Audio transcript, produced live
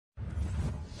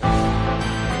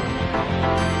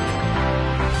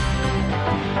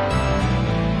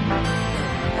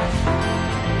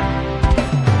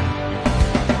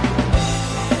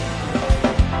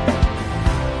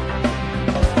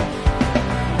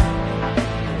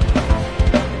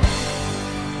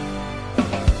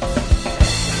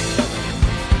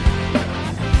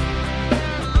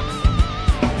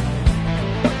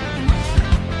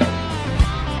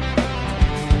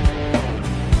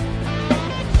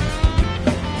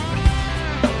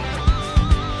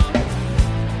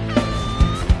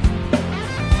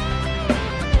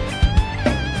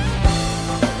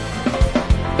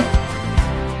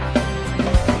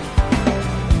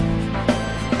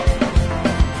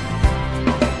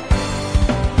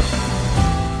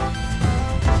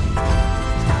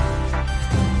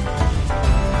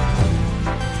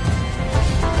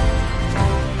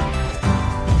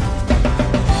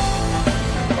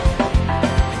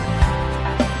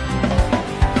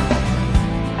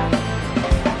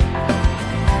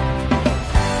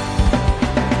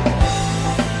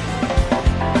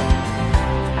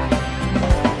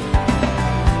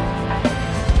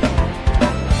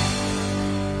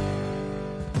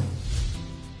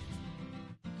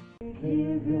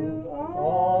give you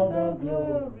all the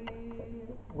glory.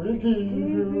 We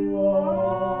give you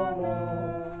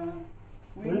honor.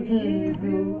 We give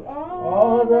you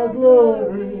all the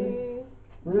glory.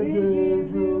 We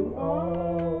give you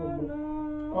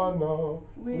honor.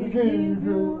 We give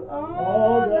you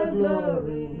all the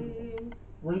glory.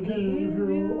 We give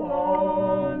you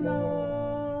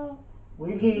honor.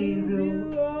 We give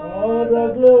you all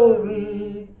the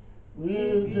glory. We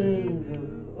give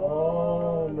you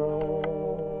honor.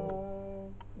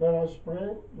 Let us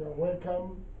pray. You are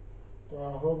welcome to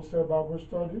our Homestead Bible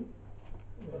study.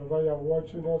 Wherever you are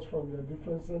watching us from the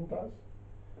different centers,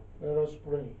 let us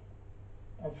pray.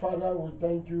 Our Father, we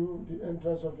thank you. The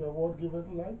entrance of your word give it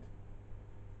light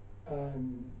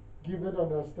and give it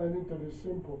understanding to the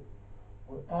simple.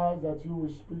 We ask that you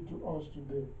will speak to us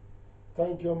today.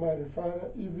 Thank you, Almighty Father,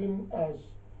 even as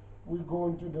we go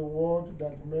into the word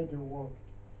that made the world.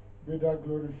 Be thou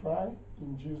glorified.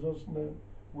 In Jesus' name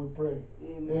we pray.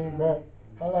 Amen. Amen.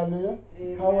 Hallelujah.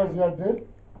 Amen. How was your day?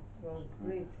 It was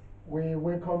great. We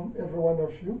welcome every one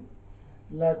of you.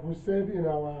 Like we said in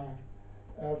our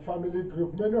family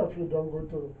group, many of you don't go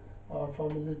to our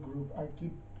family group. I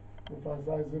keep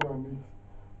emphasizing on it.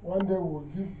 One day we'll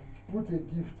put a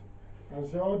gift and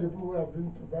say all the people who have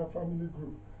been to that family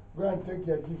group, go and take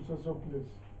your gifts also, please.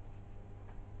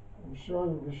 I'm sure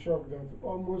you'll be shocked that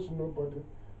almost nobody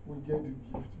will get the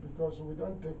gift because we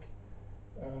don't take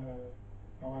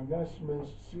our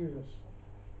announcements serious.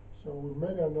 So we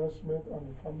made an announcement on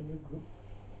the family group,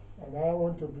 and I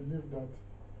want to believe that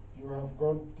you have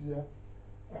gone there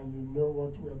and you know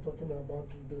what we are talking about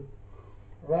today.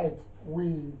 Right,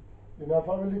 in our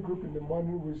family group in the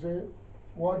morning we say,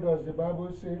 what does the Bible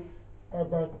say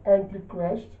about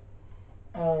Antichrist,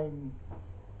 and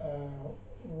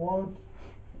what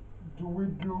do we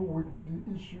do with the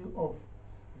issue of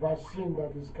vaccine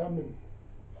that is coming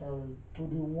to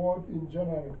the world in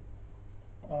general.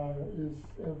 Is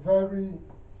a very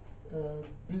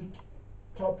big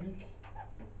topic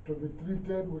to be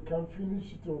treated. We can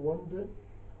finish it in one day.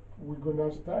 We're going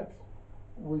to start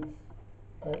with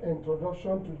an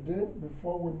introduction today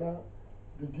before we now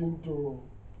begin to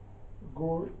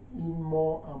go in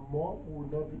more and more. We will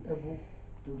not be able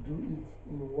to do it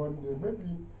in one day. Maybe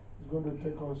it's going to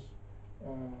take us a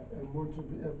month to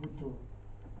be able to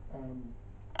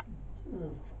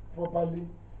properly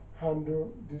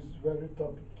handle this very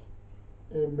topic.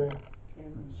 Amen.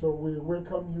 Amen. So we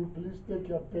welcome you. Please take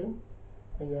your pen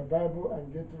and your Bible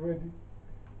and get ready.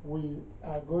 We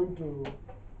are going to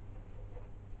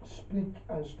speak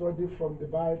and study from the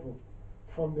Bible,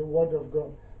 from the Word of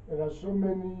God. There are so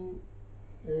many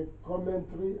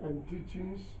commentary and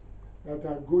teachings that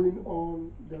are going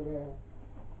on. There are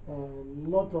a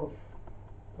lot of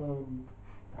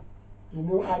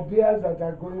ideas that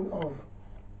are going on.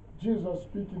 Jesus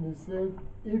speaking, he said,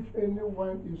 if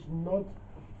anyone is not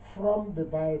from the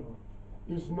Bible,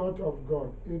 is not of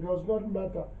God. It does not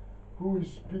matter who is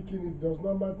speaking, it does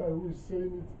not matter who is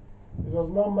saying it, it does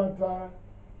not matter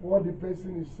what the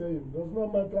person is saying, it does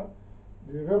not matter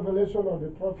the revelation of the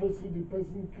prophecy the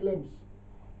person claims.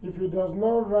 If it does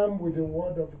not rhyme with the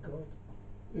word of God,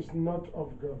 it's not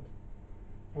of God.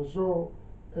 And so,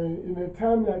 in a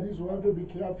time like this, we have to be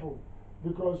careful,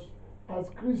 because as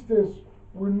Christians,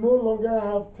 we no longer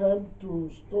have time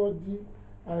to study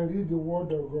and read the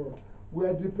Word of God. We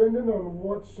are depending on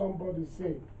what somebody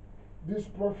said. This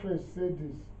prophet said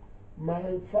this.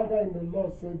 My father in the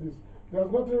Lord said this.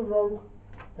 There's nothing wrong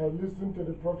listening to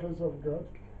the prophets of God.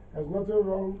 There's nothing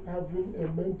wrong having a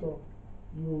mentor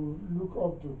you look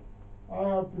up to. I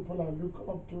have people I look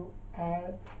up to.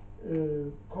 I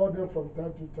call them from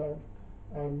time to time,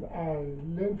 and I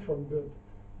learn from them.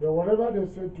 But whatever they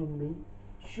say to me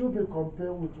should be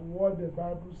compared with what the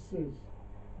Bible says.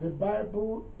 The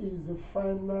Bible is the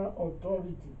final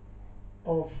authority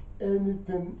of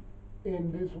anything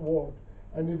in this world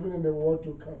and even in the world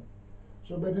to come.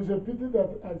 So, but it's a pity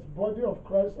that as body of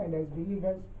Christ and as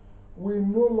believers, we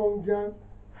no longer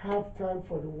have time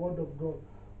for the Word of God.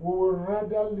 We will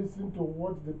rather listen to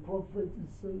what the prophet is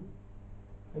saying.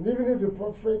 And even if the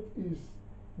prophet is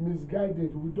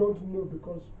misguided, we don't know,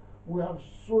 because we have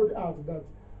sold out that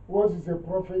once he's a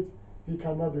prophet, he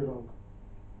cannot be wrong.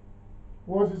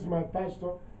 Once he's my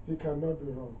pastor, he cannot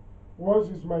be wrong. Once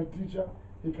he's my teacher,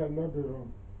 he cannot be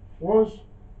wrong. Once,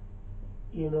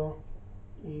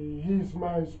 he's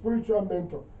my spiritual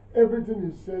mentor, everything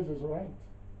he says is right.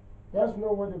 That's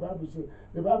not what the Bible says.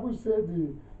 The Bible said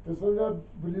the Thessalonian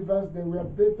believers, they were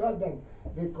better than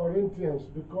the Corinthians,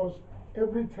 because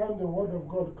every time the Word of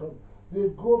God comes, they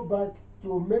go back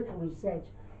to make research,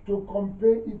 to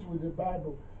compare it with the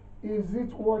Bible. Is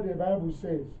it what the Bible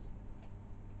says?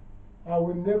 I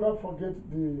will never forget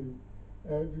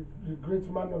the great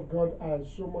man of God I am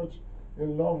so much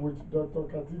in love with, Dr.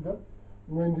 Katida,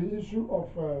 when the issue of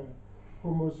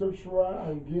homosexual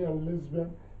and gay and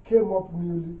lesbian came up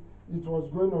newly. It was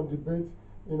going on debate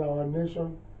in our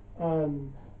nation,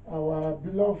 and our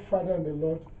beloved father in the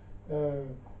Lord,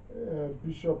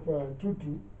 Bishop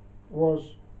Tutu,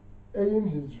 was airing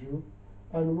his view.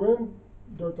 And when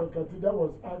Dr. Katida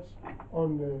was asked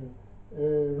on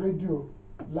radio,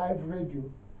 live radio,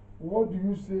 what do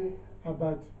you say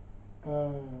about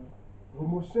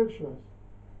homosexuals?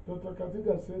 Dr.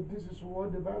 Katida said, this is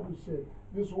what the Bible said.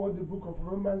 This is what the book of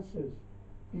Romans says.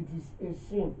 It is a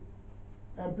sin.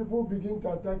 And people begin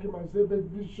to attack him and say,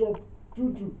 but Bishop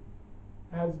Tutu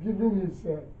has given his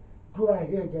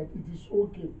go-ahead that it is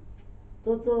okay.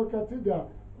 Dr. Katida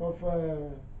of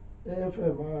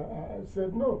AFM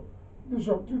said, no,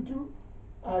 Bishop Tutu,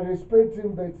 I respect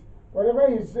him, but whatever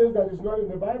he says that is not in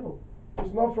the Bible,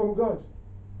 it's not from God.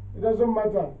 It doesn't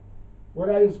matter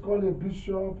whether he's called a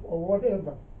bishop or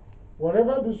whatever.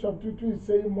 Whatever Bishop Tutu is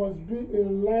saying must be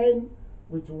in line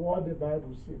with what the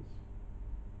Bible says.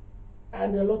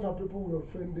 And a lot of people were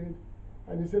offended,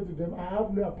 and he said to them, I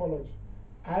have no apology.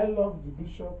 I love the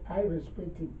bishop, I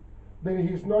respect him, but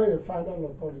he's not a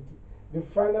final authority. The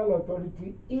final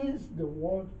authority is the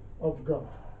word of God.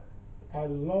 I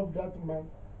love that man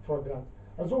for that.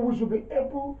 And so we should be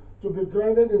able to be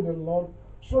grounded in the Lord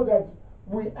so that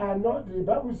we are not, the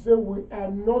Bible says, we are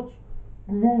not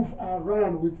moved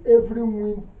around with every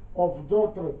wind of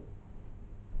doctrine.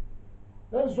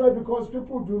 That's why, because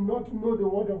people do not know the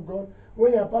word of God.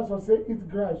 When your pastor say eat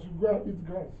grass, you go and eat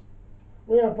grass.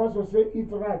 When your pastor say eat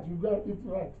rat, you go and eat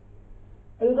rat.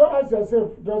 And you don't ask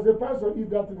yourself, does the pastor eat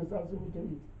that thing he's asking me to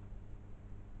eat?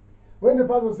 When the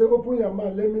pastor say open your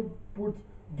mouth, let me put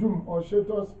doom or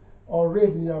shatters or red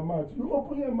in your mouth, you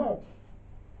open your mouth.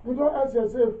 You don't ask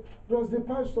yourself, does the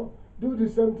pastor do the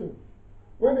same thing?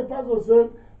 When the pastor said,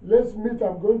 let's meet,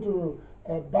 I'm going to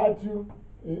bat you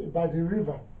by the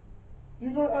river, you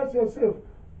don't ask yourself,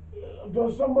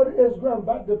 does somebody else go and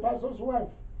bat the pastor's wife?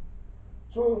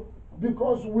 So,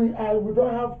 because we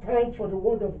don't have time for the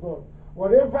word of God,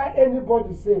 whatever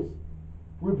anybody says,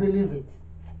 we believe it.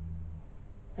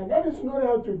 And that is not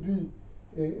how to be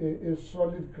a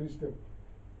solid Christian.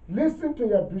 Listen to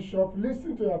your bishop,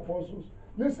 listen to your apostles,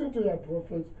 listen to your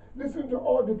prophets, listen to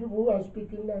all the people who are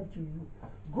speaking life to you.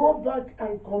 Go back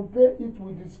and compare it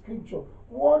with the scripture.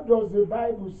 What does the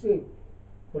Bible say?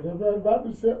 But the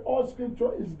Bible says all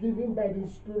scripture is given by the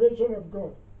inspiration of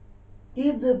God.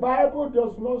 If the Bible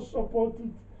does not support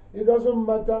it, it doesn't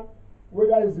matter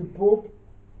whether it's the Pope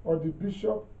or the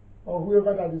Bishop or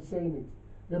whoever that is saying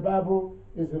it. The Bible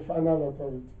is the final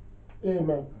authority.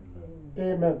 Amen.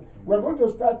 Amen. Amen. We're going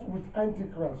to start with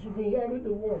Antichrist. You've been hearing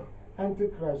the word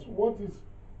Antichrist. What is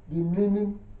the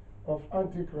meaning of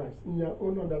Antichrist in your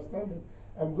own understanding?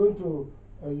 I'm going to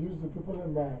use the people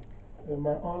in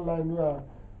my online who are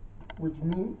with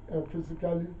me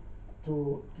physically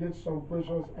to get some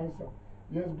questions answered.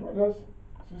 Yes, brothers,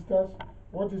 sisters,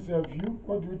 what is your view?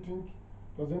 What do you think?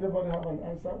 Does anybody have an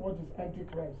answer? What is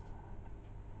Antichrist?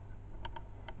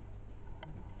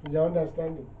 Your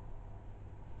understanding?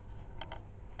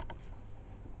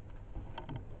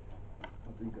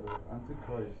 I think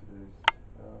Antichrist is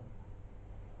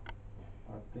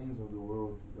are things of the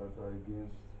world that are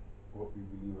against what we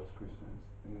believe as Christians,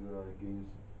 things that are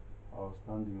against our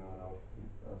standing and our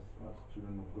faith as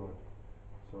children of God.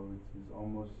 So it is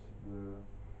almost the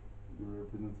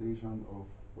representation of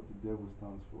what the devil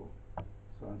stands for.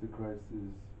 So Antichrist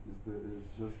is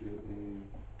just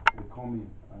a coming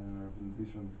and a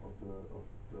representation of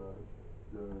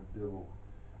the devil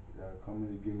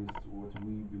coming against what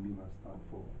we believe and stand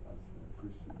for as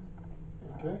Christians.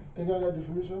 Okay. Any other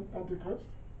definition? Antichrist?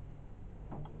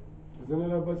 Does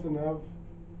another person have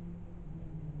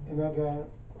another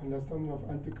understanding of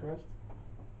Antichrist?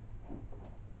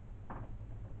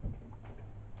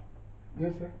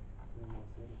 Yes, sir?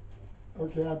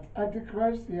 Okay,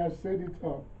 Antichrist, he has said it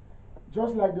all.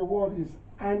 Just like the word is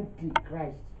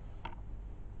Antichrist.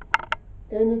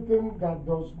 Anything that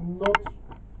does not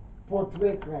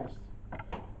portray Christ,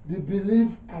 the belief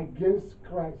against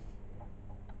Christ,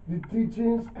 the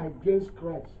teachings against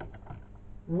Christ,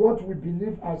 what we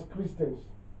believe as Christians,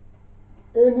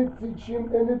 any teaching,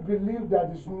 any belief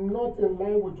that is not in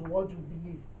line with what we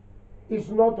believe is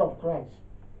not of Christ.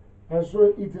 And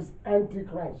so it is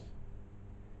Antichrist.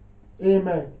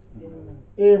 Amen. Amen.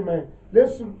 Amen.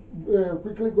 Let's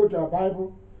quickly go to our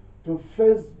Bible to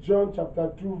 1 John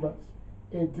chapter 2 verse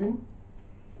 18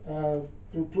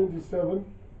 to 27,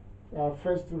 our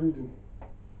first reading.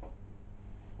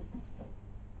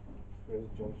 First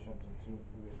John chapter 2,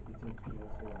 verse 18 to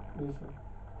 27. Yes, sir.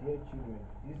 Dear children,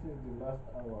 this is the last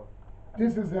hour,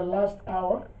 This is the last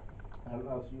hour. and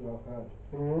as you have heard,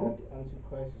 Mhm. that the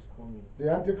Antichrist is coming.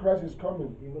 The Antichrist is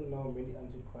coming. Even now, many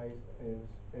Antichrists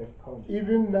have come.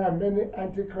 Even now, many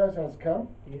Antichrist has come.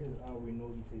 This is how we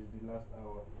know it is the last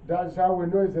hour. That's how we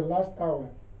know it's the last hour.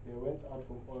 They went out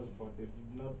from us, but they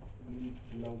did not really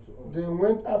belong to us. They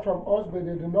went out from us, but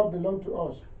they do not belong to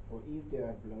us. For if they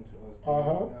had belonged to us,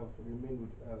 Uh-huh. they would have remained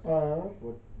with us.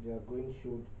 But their going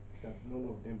showed that none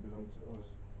of them belonged to us.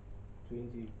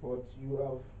 20. But you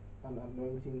have an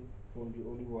anointing from the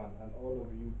Holy One, and all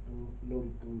of you do know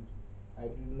the truth. I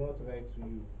do not write to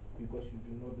you because you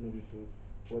do not know the truth,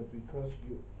 but because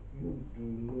you do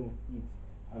know it,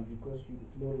 and because you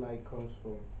know light comes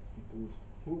from the truth.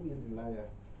 Who is the liar?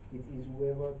 It is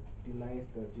whoever denies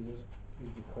that Jesus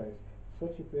is the Christ.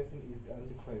 Such a person is the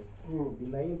Antichrist,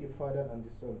 denying the Father and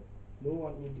the Son. No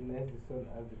one who denies the Son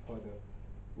as the Father.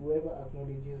 Whoever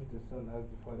acknowledges the Son as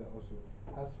the Father also.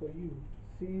 As for you,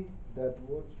 see that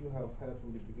what you have heard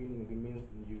from the beginning remains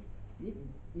in you.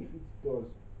 If it does,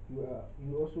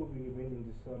 you also will remain in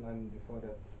the Son and in the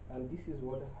Father. And this is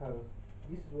what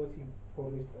He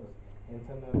promised us,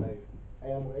 eternal life. I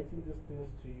am writing these things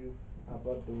to you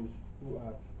about those who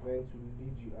are trying to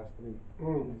lead you astray.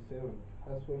 7.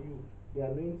 As for you, the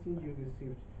anointing you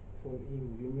received from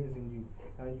Him remains in you,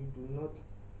 and you do not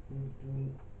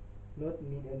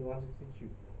need anyone to teach you.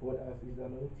 But as His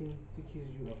anointing teaches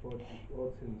you about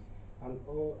all things, and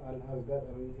as that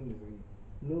anointing is real,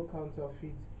 no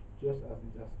counterfeit, just as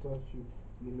it has taught you,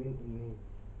 remain in Him.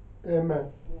 Amen.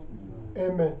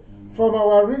 Amen. From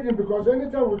our reading, because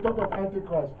anytime we talk of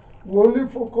Antichrist, we're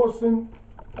only focusing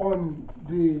on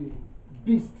the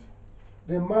beast,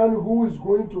 the man who is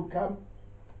going to come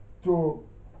to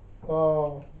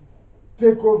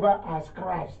take over as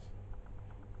Christ.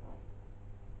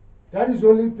 That is the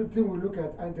only thing we look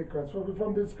at Antichrist. So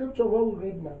from the scripture what we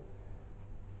read now,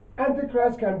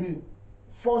 Antichrist can be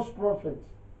false prophets.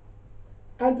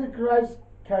 Antichrist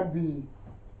can be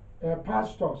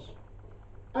pastors.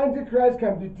 Antichrist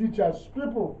can be teachers,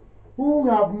 people who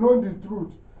have known the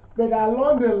truth, but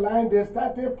along the line they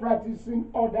started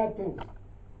practicing other things.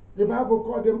 The Bible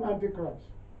called them Antichrist.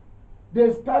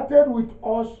 They started with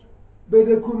us, but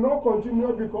they could not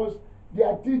continue because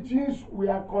their teachings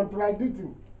were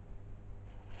contradicting.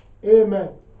 Amen.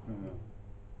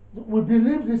 We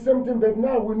believe the same thing, but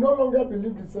now we no longer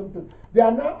believe the same thing. They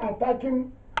are now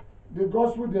attacking the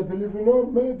gospel they believe. You know,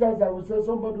 many times I will say,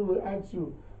 somebody will ask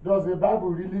you, does the Bible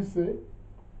really say?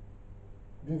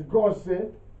 Did God say?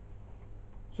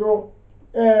 So,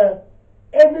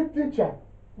 any teacher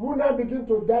who now begin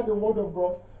to doubt the word of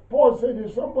God, Paul said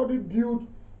if somebody built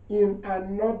in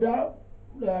another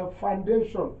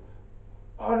foundation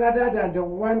other than the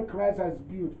one Christ has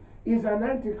built, is an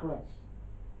Antichrist.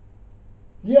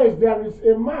 Yes, there is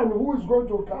a man who is going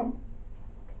to come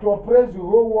to oppress the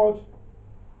whole world,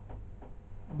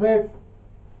 but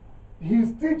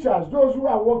his teachers, those who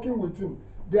are working with him,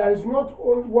 there is not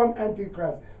only one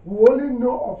Antichrist. We only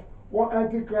know of one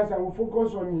Antichrist and we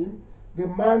focus on him, the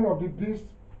man of the beast.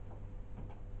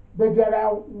 But there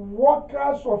are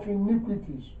workers of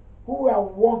iniquities who are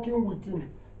working with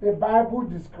him. The Bible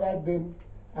describes them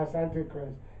as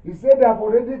Antichrist. He said they have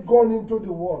already gone into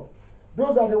the world.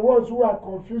 Those are the ones who are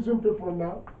confusing people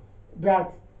now,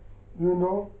 that, you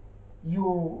know,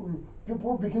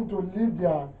 people begin to live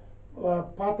their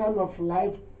pattern of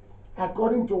life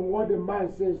according to what the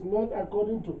man says, not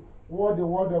according to what the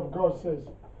word of God says.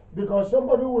 Because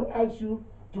somebody will ask you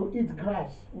to eat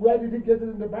grass. Where did he get it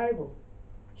in the Bible?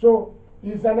 So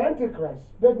he's an Antichrist.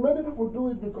 But many people do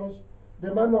it because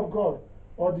the man of God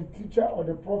or the teacher or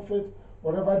the prophet,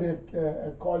 whatever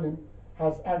they call him,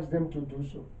 has asked them to do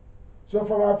so. So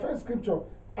from our first scripture,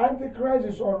 Antichrist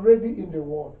is already in the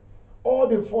world. All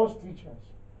the false teachers,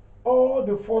 all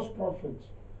the false prophets,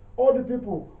 all the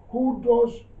people who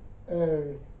does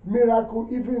miracle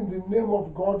even in the name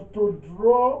of God to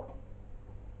draw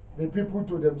the people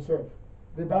to themselves.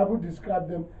 The Bible described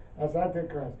them as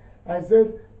Antichrist. I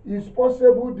said, it's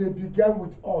possible they began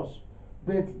with us,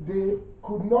 but they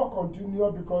could not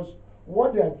continue because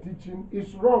what they are teaching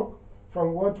is wrong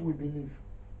from what we believe.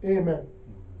 Amen.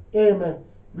 Amen.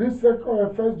 Read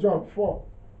 1 John 4,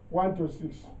 1 to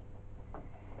 6.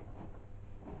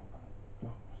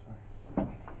 1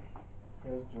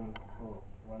 John 4,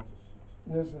 1 to 6.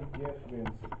 Yes, sir. Dear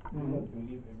friends, do not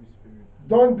believe every spirit,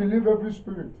 Don't believe every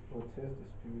spirit, but test the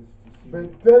spirits to see but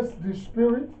test the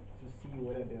spirit to see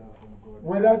whether they are from God.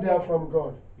 whether they are from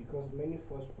God. Because many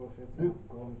false prophets have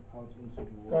gone out into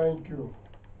the world. Thank you.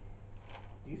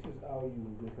 This is how you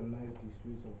recognize the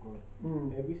Spirit of God.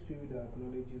 Every spirit that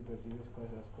acknowledges that Jesus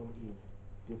Christ has come in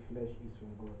the flesh is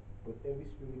from God. But every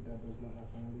spirit that does not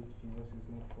acknowledge Jesus is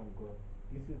not from God.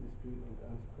 This is the spirit of the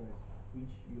Antichrist,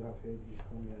 which you have heard is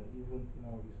coming, and even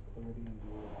now is already in the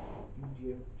world. You,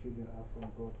 dear children, are from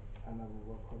God and have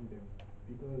overcome them.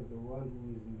 Because the one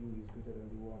who is in you is greater than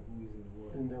the one who is in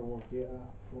the world. They are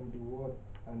from the world,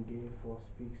 and therefore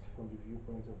speaks from the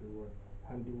viewpoint of the world.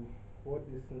 And the world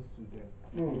listens to them.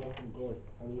 We are from God,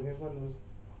 and whoever knows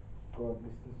God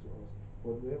listens to us.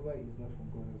 But whoever is not from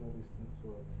God does not listen to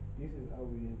us. This is how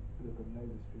we recognize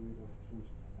the spirit of truth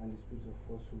and the spirit of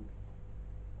falsehood.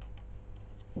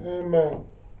 Amen.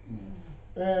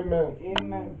 Amen.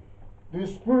 Amen. The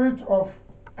spirit of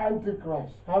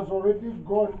Antichrist has already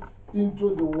gone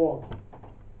into the world.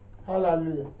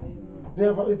 Hallelujah.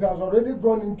 Therefore, it has already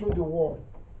gone into the world.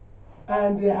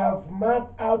 And they have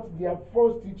marked out their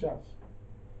false teachers.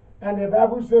 And the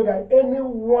Bible says that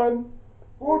anyone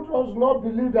who does not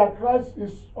believe that Christ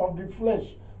is of the flesh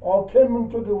or came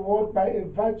into the world by a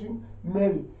Virgin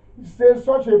Mary, it says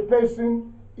such a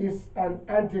person is an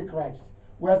Antichrist.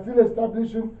 We are still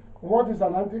establishing what is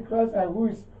an Antichrist and who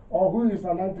is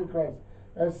an Antichrist.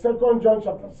 2 John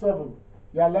chapter 7.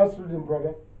 Yeah, let's read him,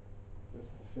 brother.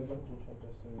 2 John chapter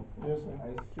 7. Yes, sir.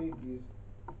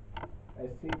 I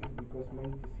say this because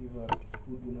many deceivers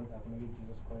who do not acknowledge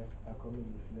Jesus Christ are coming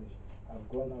in the flesh, have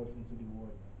gone out into the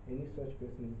world. Any such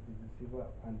person is the deceiver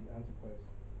and the Antichrist.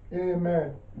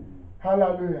 Amen.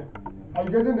 Hallelujah. Are you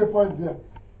getting the point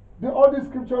there? All the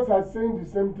scriptures are saying the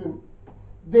same thing.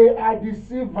 They are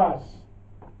deceivers.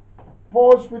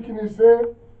 Paul speaking, he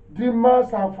said,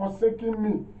 Demas have forsaken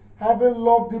me, having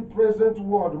loved the present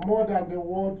world more than the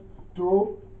world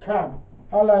to come.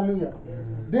 Hallelujah.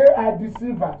 They are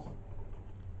deceivers.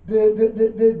 They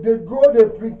go, they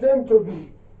pretend to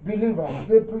be believers.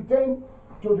 They pretend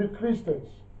to be Christians.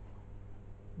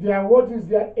 What is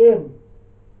their aim?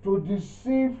 To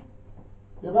deceive.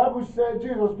 The Bible said,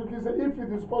 Jesus speaking, said, if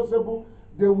it is possible,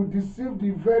 they will deceive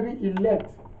the very elect.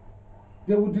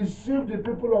 They will deceive the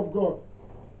people of God.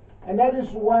 And that is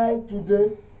why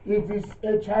today it is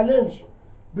a challenge,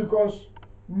 because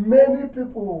many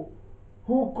people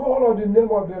who call on the name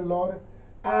of the Lord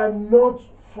are not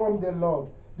from the Lord.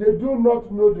 They do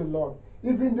not know the Lord,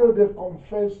 even though they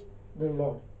confess the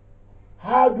Lord.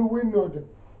 How do we know them?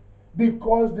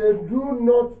 Because they do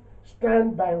not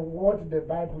stand by what the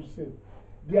Bible says.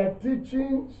 Their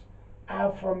teachings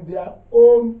are from their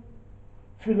own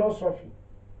philosophy,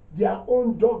 their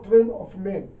own doctrine of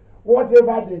men.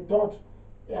 Whatever they thought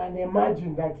and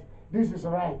imagine that this is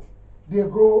right, they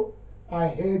go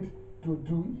ahead to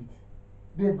do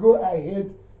it. They go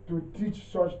ahead to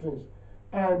teach such things.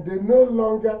 And they no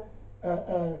longer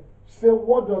say,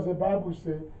 what does the Bible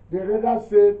say? They rather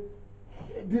say,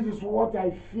 this is what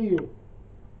I feel.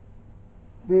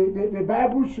 The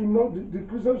Bible should not, the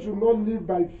Christian should not live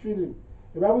by feeling.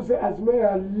 The Bible says, as men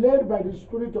are led by the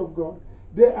Spirit of God,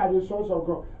 they are the sons of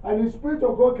God. And the Spirit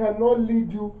of God cannot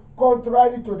lead you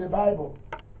contrary to the Bible.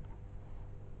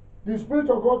 The Spirit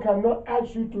of God cannot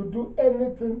ask you to do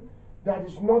anything that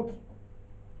is not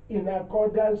in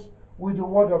accordance with the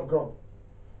Word of God.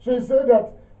 So he said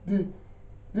that the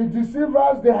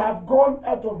deceivers, they have gone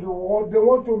out of the world. They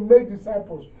want to make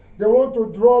disciples. They want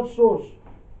to draw souls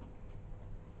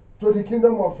to the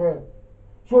kingdom of hell.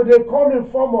 So they come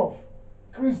in form of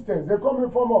Christians. They come in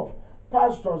form of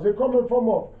pastors. They come in form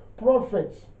of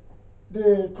prophets.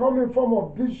 They come in form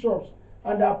of bishops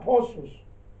and apostles.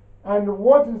 And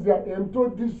what is their aim?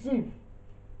 To deceive.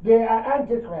 They are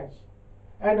antichrists.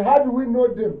 And how do we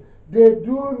know them? They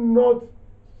do not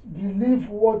believe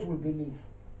what we believe.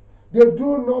 They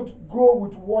do not go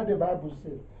with what the Bible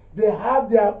says. They have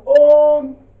their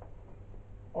own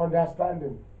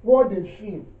understanding, what they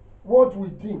feel, what we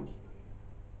think.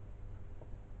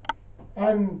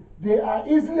 And they are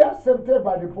easily accepted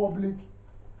by the public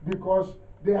because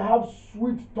they have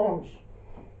sweet tongues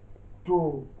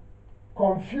to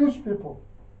confuse people.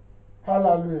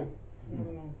 Hallelujah.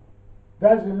 Amen.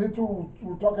 That's a little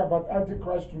we'll talk about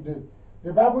Antichrist today.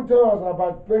 The Bible tells us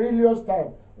about perilous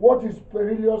time. What is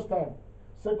perilous time?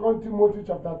 2 Timothy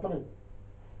chapter 3.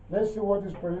 Let's see what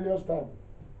is perilous time.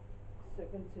 2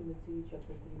 Timothy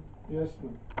chapter 3. Yes,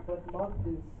 ma'am. But mark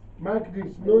this. Mark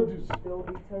this, know this. There will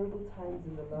be terrible times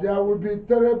in the last There will be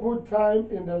terrible time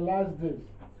in the last days.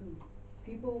 2.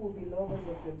 People will be lovers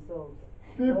of themselves.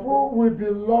 People will be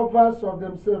lovers of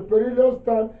themselves. Perilous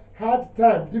time, hard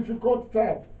time, difficult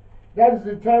time. That is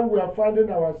the time we are finding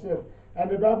ourselves.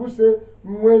 And the Bible says,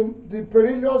 when the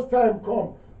perilous time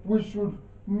comes, we should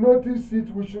notice it,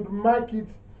 we should mark it.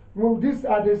 Well, these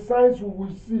are the signs we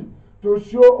will see. to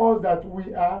show us that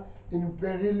we are in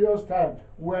perilous times.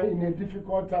 We are in a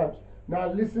difficult times.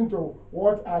 Now listen to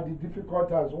what are the difficult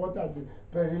times, what are the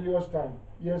perilous times.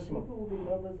 Yes, ma'am. People will be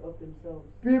lovers of themselves.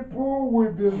 People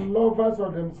will be lovers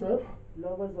of themselves.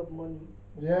 Lovers of money.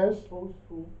 Yes.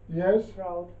 Boastful. Yes.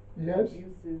 Proud. Yes.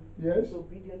 Abusive. Yes.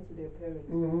 Disobedient to their parents.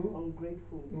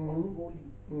 Ungrateful. Mhm.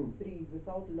 Unholy. 3.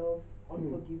 Without love.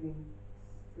 Unforgiving.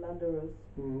 Slanderous.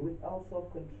 Without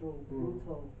self-control.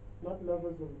 Brutal. Not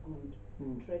lovers of good.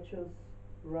 Treacherous.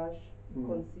 Rash.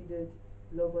 Conceited.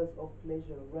 Lovers of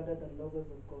pleasure rather than lovers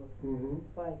of God.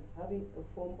 5. Having a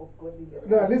form of godliness.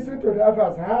 Now listen to that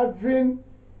verse. Having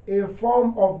a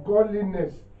form of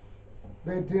godliness,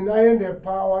 but denying the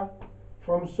power,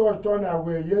 from such turn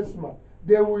away. Yes, ma'am.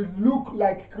 They will look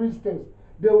like Christians.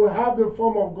 They will have the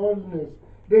form of godliness.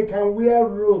 They can wear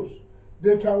robes.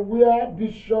 They can wear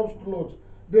bishop's clothes.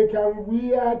 They can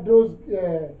wear those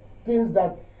things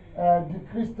that the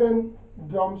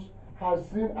Christendoms has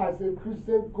seen as a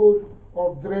Christian code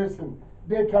of dressing.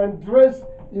 They can dress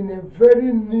in a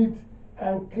very neat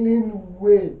and clean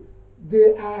way.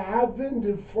 They are having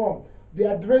the form.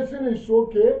 Their dressing is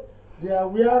okay. Their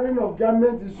wearing of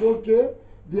garment is okay.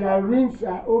 Their rings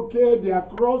are okay. Their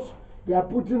cross they are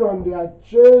putting on their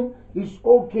chain is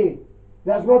okay.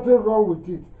 There's nothing wrong with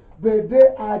it. But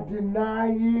they are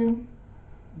denying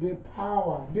the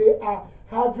power. They are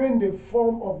having the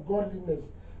form of godliness.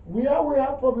 Where we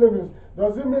have problems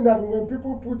doesn't mean that when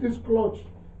people put these clothes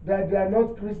that they are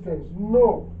not Christians.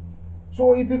 No.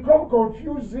 So it becomes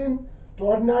confusing to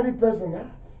ordinary person. Huh?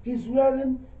 He's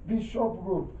wearing bishop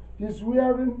robe. He's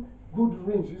wearing good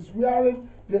rings. He's wearing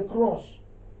the cross.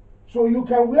 So you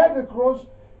can wear the cross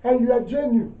and you are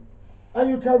genuine. And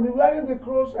you can be wearing the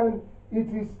cross and it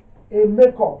is a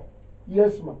makeup.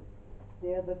 Yes, ma'am.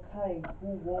 They are the kind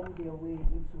who worm their way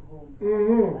into homes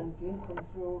and gain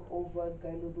control over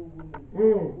gullible women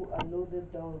who are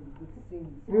loaded down with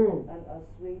sins and are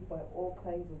swayed by all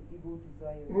kinds of evil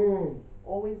desires,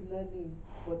 always learning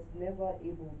but never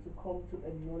able to come to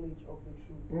a knowledge of the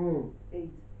truth.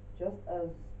 8. Just as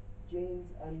James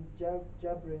and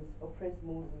Jabres oppressed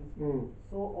Moses,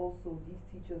 so also these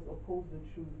teachers oppose the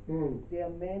truth. They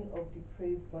are men of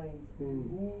depraved minds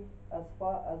who, as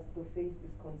far as the faith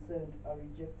is concerned, are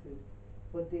rejected.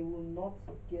 But they will not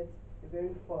get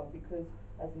very far because,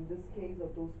 as in this case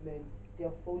of those men,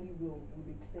 their folly will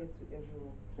be clear to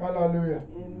everyone. Hallelujah.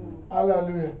 Amen.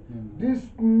 Hallelujah.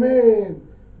 These men,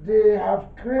 they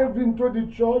have craved into the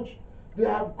church. They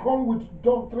have come with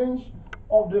doctrines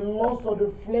of the lust of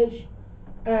the flesh,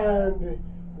 and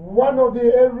one of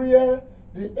the areas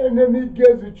the enemy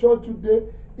gets the church today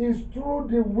is through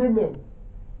the women.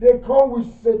 They come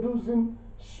with seducing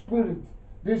spirit,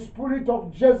 the spirit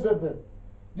of Jezebel,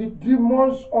 the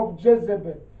demons of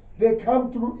Jezebel. They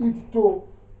come through it to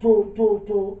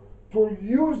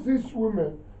use these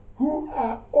women who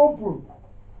are open.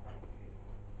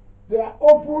 They are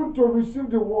open to receive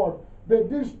the word, but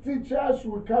these teachers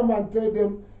will come and tell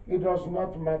them it does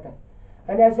not matter.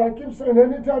 And as I keep saying,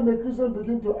 anytime a Christian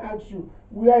begins to ask you,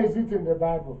 where is it in the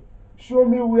Bible? Show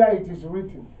me where it is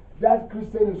written. That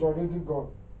Christian is already gone.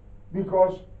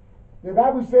 Because the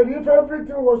Bible said if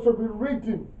everything was to be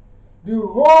written, the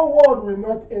whole world will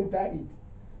not enter it.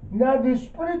 Now the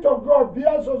Spirit of God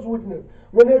bears us witness.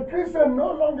 When a Christian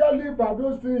no longer lives by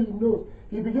those things he knows,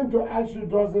 he begins to ask you,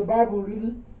 does the Bible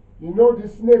really? You know, the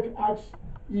snake asks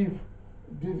Eve,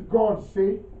 did God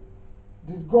say?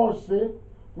 Did God say?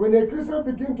 When a Christian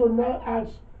begins to now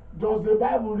ask, does the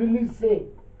Bible really say?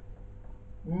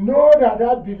 Know that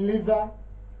that believer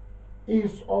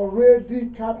is already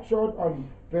captured on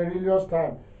perilous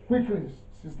time. Quickly,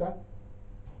 sister.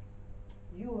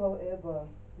 You, however,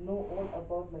 know all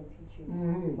about my teaching,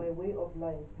 my way of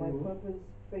life, my purpose,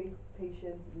 faith,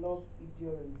 patience, love,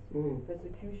 endurance,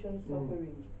 persecution,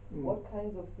 suffering. What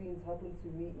kinds of things happened to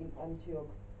me in Antioch,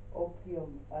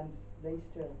 Opium, and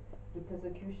Lystra? The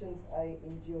persecutions I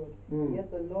endured,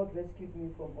 yet the Lord rescued me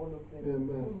from all of them.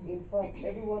 Amen. In fact,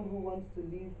 everyone who wants to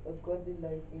live a godly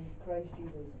life in Christ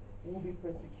Jesus will be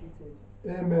persecuted.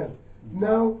 Amen.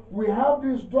 Now, we have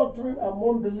this doctrine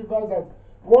among believers that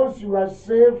once you are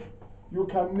saved, you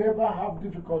can never have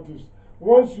difficulties.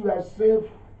 Once you are saved,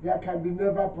 there can be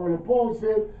never problem. Paul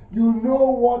said, you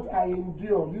know what I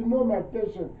endure. You know my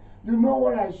patience. You know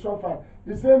what I suffer.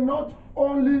 He said, not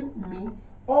only me,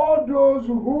 all those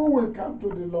who will come to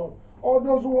the Lord, all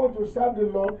those who want to serve the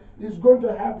Lord is going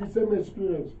to have the same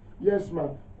experience. Yes,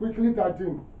 ma'am. Quickly,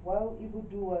 13. While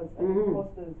evildoers and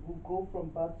impostors will go from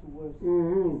bad to worse,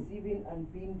 deceiving and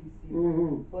being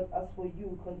deceived. But as for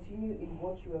you, continue in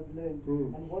what you have learned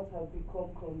and what have become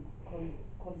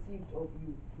conceived of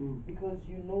you, because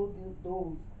you know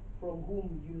those from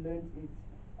whom you learned it,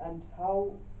 and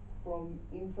how from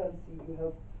infancy you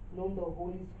have known the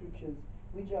Holy Scriptures,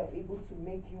 which are able to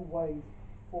make you wise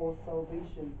for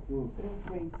salvation through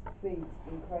faith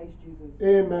in Christ Jesus.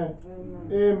 Amen.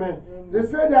 Amen. They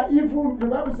say that evil, the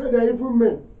Bible said that evil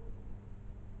men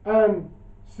and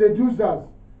seducers,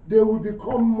 they will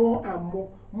become more and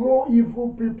more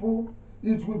evil people.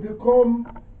 It will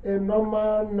become a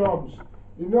normal norms.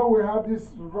 You know, we have this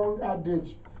wrong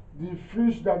adage: the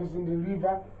fish that is in the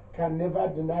river can never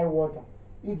deny water.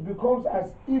 It becomes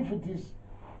as if it is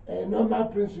a normal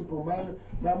principle.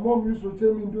 My mom used to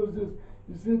tell me in those days,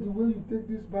 he said, the way you take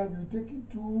this bag, you take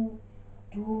it too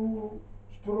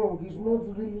strong. It's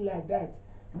not really like that.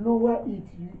 Lower it.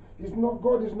 It's not,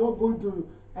 God is not going to.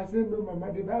 I said, no,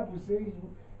 Mama, the Bible says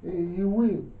he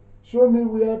will. Show me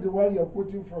where the one you're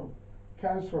quoting from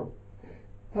comes from.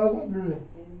 Hallelujah.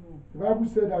 The Bible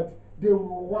said that they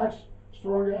will wax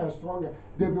stronger and stronger.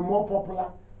 They'll be more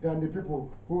popular than the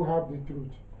people who have the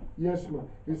truth. Yes, ma'am.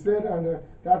 He said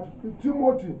that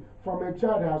Timothy, from a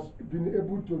child, has been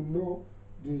able to know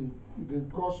the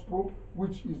gospel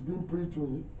which is being preached to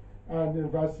him. And in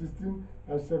verse 16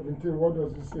 and 17, what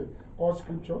does it say? All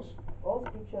scriptures. All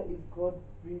scripture is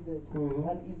God-breathed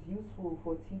and is useful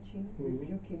for teaching,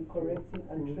 rebuking, correcting,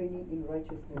 and training in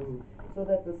righteousness, so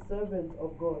that the servant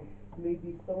of God may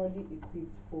be thoroughly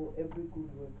equipped for every good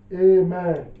work.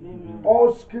 Amen.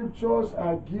 All scriptures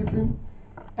are given,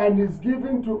 and is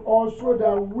given to us so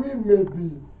that we may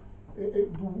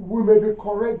be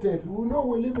corrected. We know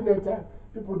we live in a time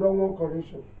people don't want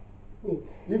correction.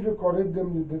 If you correct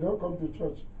them, they don't come to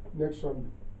church next Sunday.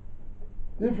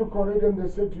 If you correct them, they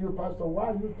say to you, Pastor, why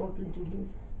are you talking to me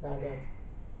like that?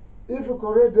 If you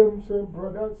correct them, say,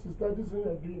 brother, sister, this thing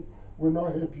you're doing will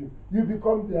not help you. You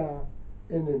become their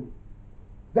enemy.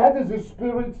 That is the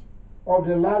spirit of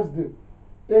the last day.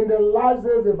 In the last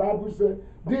days, the Bible says,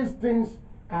 these things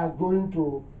are going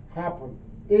to happen.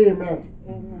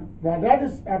 Amen. Now that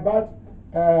is about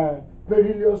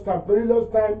perilous time.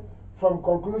 Perilous time, from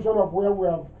conclusion of where we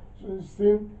have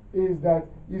seen, is that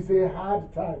it's a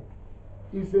hard time.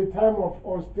 It's a time of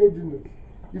unsteadiness.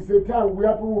 It's a time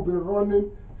where people will be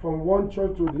running from one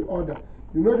church to the other.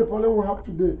 You know the problem we have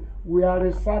today? We are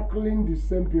recycling the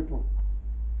same people.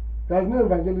 There's no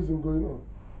evangelism going on.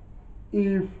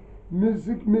 If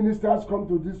music ministers come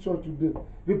to this church today,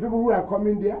 the people who are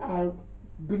coming there are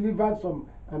believers from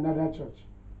another church.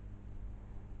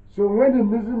 So when the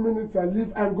music minister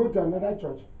leave and go to another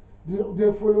church,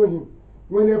 they follow him.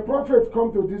 When a prophet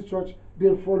comes to this church,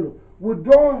 they follow. We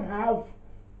don't have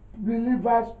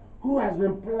believers who has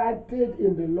been planted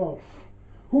in the Lord,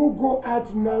 who go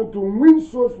out now to win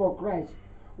souls for Christ.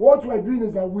 What we're doing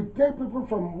is that we take people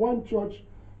from one church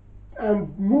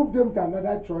and move them to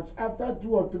another church after 2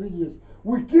 or 3 years.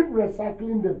 We keep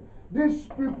recycling them. These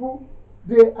people,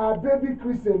 they are baby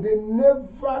Christians. They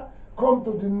never come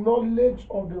to the knowledge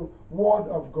of the Word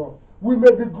of God. We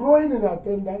may be growing in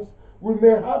attendance. We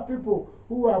may have people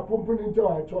who are pumping into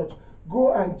our church.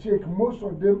 Go and check. Most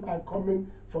of them are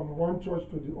coming from one church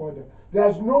to the other.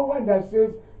 There's no one that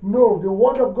says, no, the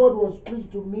Word of God was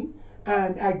preached to me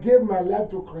and I gave my life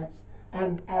to Christ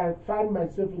and I find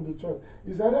myself in the church.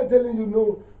 Is that I'm telling you,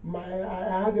 no,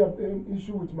 I had an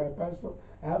issue with my pastor,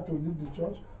 I have to leave the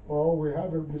church, or we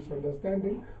have a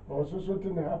misunderstanding, or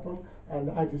something happened,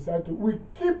 and I decide to. We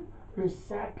keep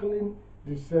recycling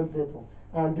the same people.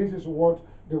 And this is what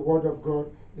the Word of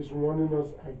God is warning us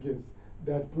against.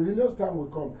 That perilous time will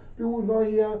come. People will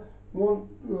not hear one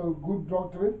good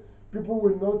doctrine. People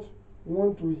will not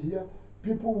want to hear.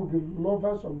 People will be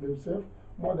lovers of themselves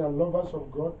more than lovers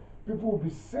of God. People will be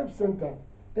self-centered.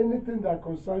 Anything that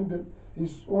concerns them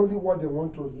is only what they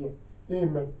want to hear.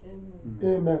 Amen.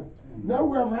 Amen. Now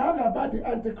we have heard about the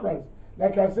Antichrist.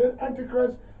 Like I said,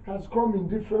 Antichrist has come in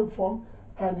different form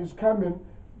and is coming.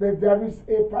 But there is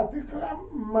a particular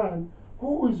man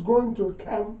who is going to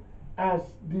come as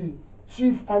the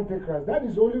chief Antichrist. That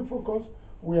is the only focus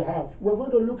we have. We're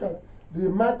going to look at the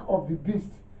mark of the beast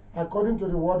according to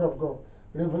the Word of God.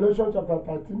 Revelation chapter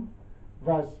 13,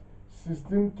 verse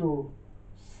 16 to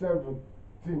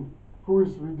 17. Who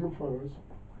is reading for us?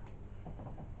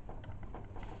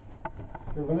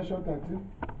 Revelation 13.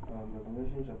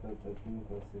 Revelation chapter 13,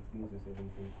 verse 16 to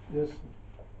 17. Yes.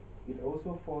 It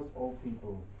also forced all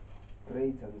people,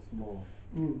 great and small,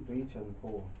 rich and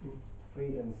poor,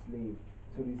 free and slave,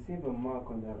 to receive a mark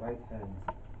on their right hands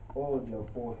or their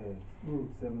foreheads.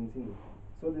 17.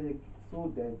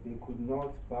 So that they could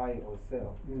not buy or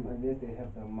sell unless they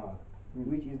have the mark,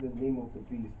 which is the name of the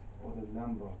beast or the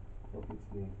number of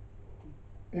its name.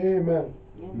 Amen.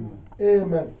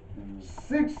 Amen.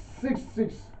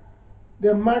 666,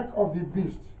 the mark of the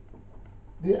beast.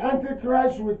 The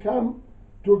Antichrist will come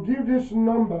to give this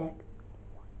number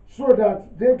so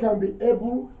that they can be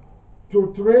able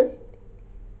to trade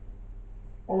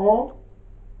or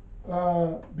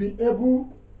be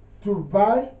able to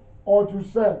buy or to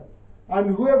sell.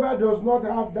 And whoever does not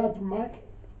have that mark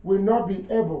will not be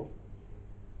able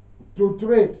to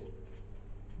trade.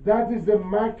 That is the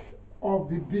mark of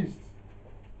the beast.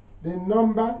 The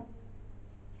number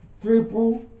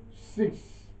 666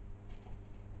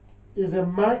 is a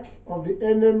mark of the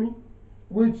enemy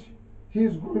which he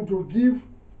is going to give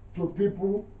to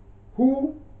people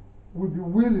who will be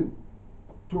willing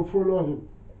to follow him.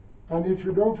 And if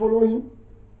you don't follow him,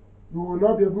 you will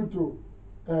not be able to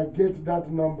get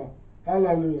that number.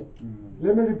 Hallelujah.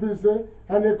 Let me repeat, say,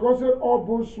 and they caused all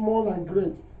both small and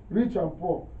great, rich and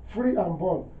poor, free and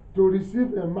bond, to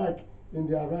receive a mark in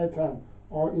their right hand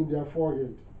or in their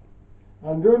forehead.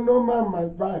 And though no man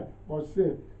might buy or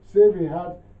sell, save he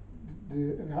had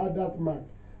that mark,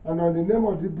 and on the name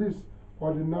of the beast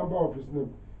or the number of his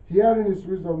name. Hearing his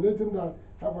wisdom, let him that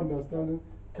have understanding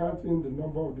count in the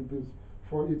number of the beast,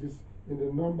 for it is in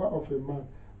the number of a man,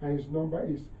 and his number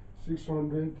is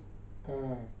 600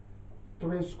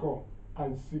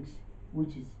 6,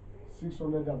 which is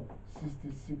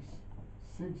 666.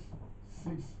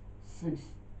 666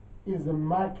 is the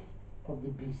mark of the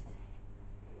beast.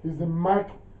 Is the mark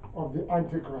of the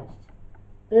Antichrist.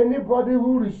 Anybody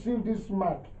who receives this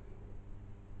mark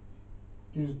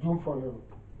is doomed forever.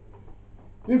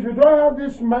 If you don't have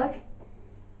this mark,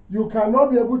 you cannot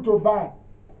be able to buy.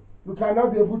 You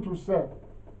cannot be able to sell.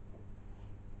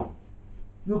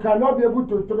 You cannot be able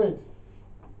to trade.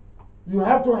 You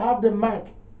have to have the mark.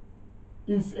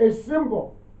 It's a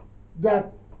symbol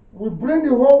that will bring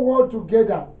the whole world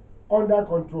together under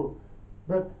control.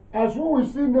 But as we will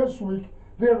see next week,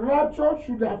 the rapture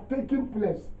should have taken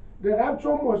place. The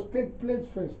rapture must take place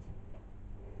first.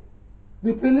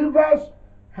 The believers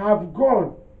have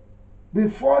gone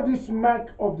before this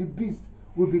mark of the beast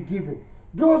will be given.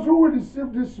 Those who will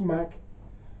receive this mark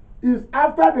is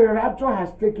after the rapture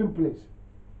has taken place.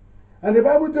 And the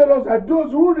Bible tells us that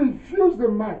those who refuse the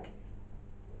mark,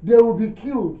 they will be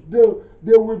killed. They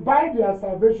will buy their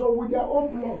salvation with their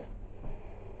own blood.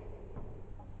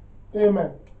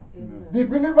 Amen. Amen. The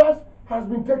believers has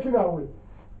been taken away.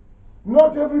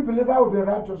 Not every believer will be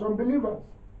raptured. Some believers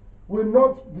will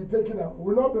not be taken away,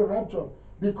 will not be raptured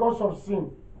because of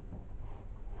sin.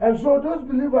 And so those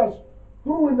believers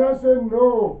who will now say,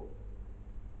 no,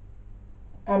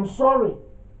 I'm sorry,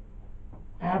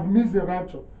 I have missed the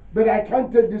rapture, but I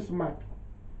can't take this mark.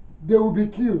 They will be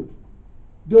killed.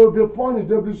 They will be punished.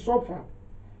 They will be suffered.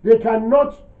 They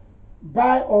cannot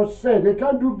buy or sell. They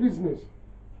can't do business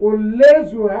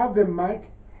unless you have the mark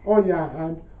on your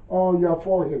hand or on your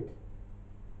forehead.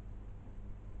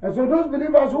 And so those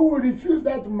believers who will refuse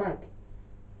that mark,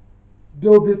 they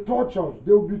will be tortured.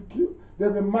 They will be killed. They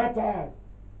will be martyred.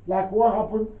 Like what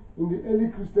happened in the early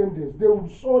Christian days. They will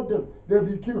sue them. They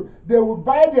will be killed. They will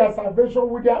buy their salvation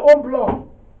with their own blood.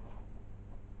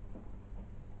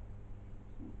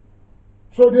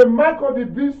 So the mark of the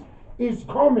beast is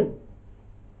coming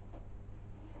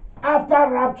after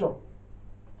rapture,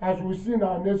 as we see in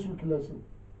our next week lesson.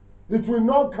 It will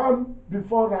not come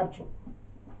before rapture.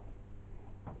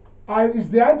 And is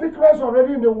the Antichrist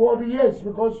already in the world? Yes,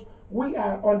 because we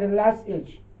are on the last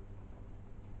age.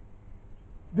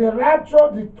 The rapture,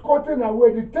 the cutting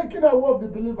away, the taking away of the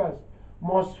believers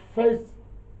must first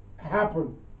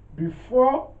happen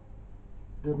before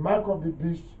the mark of the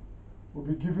beast will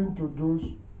be given to those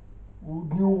who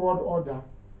new world order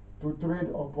to trade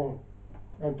upon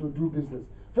and to do business.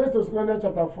 1 Thessalonians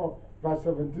chapter 4, verse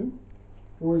 17.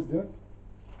 Who is there?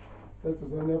 1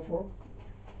 Thessalonians 4,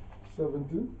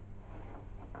 17.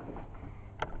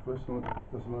 1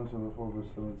 Thessalonians chapter 4, verse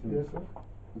 17. Yes, sir.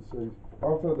 It says,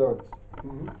 after that,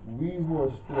 we who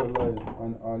are still alive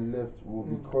and are left will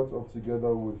be caught up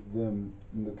together with them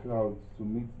in the clouds to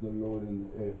meet the Lord in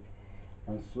the air.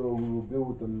 And so we will be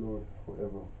with the Lord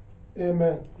forever.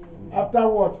 Amen.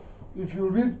 Afterward, if you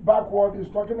read backward, it's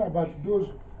talking about those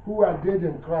who are dead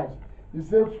in Christ. He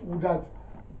said that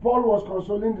Paul was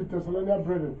consoling the Thessalonian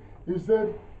brethren. He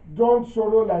said, don't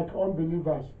sorrow like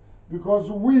unbelievers, because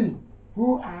we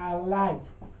who are alive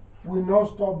will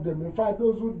not stop them. In fact,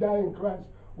 those who die in Christ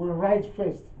will rise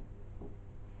first.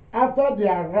 After they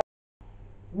are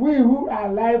we who are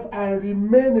alive and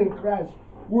remain in Christ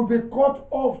will be caught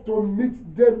off to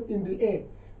meet them in the air.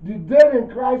 The dead in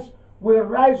Christ will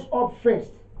rise up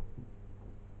first.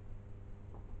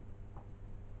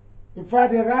 In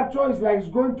fact, the rapture is like it's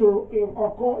going to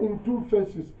occur in two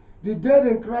phases. The dead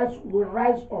in Christ will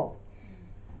rise up.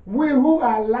 We who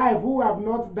are alive, who have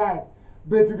not died,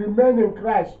 but remain in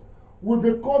Christ, will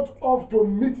be caught off to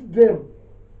meet them.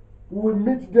 We will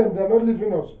meet them, they're not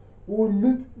leaving us. We will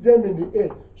meet them in the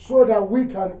air so that we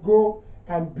can go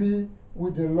and be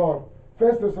with the Lord.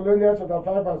 1 Thessalonians chapter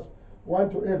 5 verse 1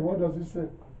 to 8, what does it say?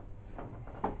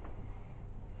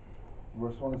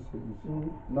 Verse 1 says,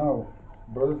 Now,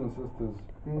 brothers and sisters,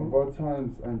 about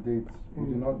times and dates, we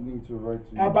do not need to write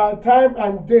to you. About time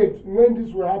and date, when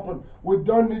this will happen, we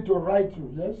don't need to write you,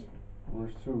 yes?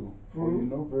 Verse 2, for you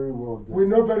know very well that we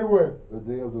know very well the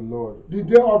day of the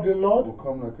Lord will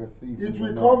come like a thief. It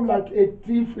will come like a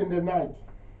thief in the night.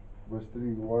 Verse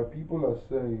 3, while people are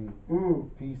saying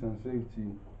peace and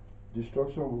safety,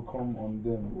 destruction will come on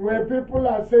them. When people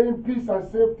are saying peace and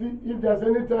safety, if there's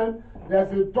any time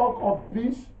there's a talk of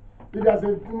peace, if there's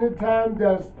any time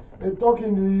there's a talk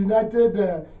in the United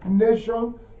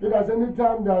Nations, if there's any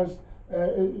time there's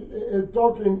a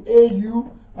talk in AU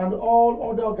and all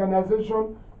other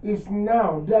organizations, is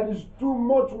now. There is too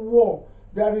much war,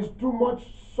 there is too much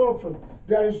suffering,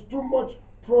 there is too much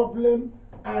problem,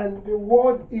 and the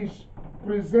world is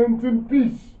presenting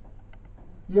peace.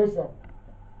 Yes, sir.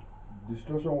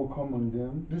 Destruction will come on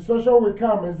them. Destruction will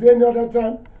come. Is there any other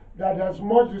time that there's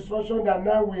much destruction than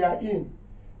now we are in?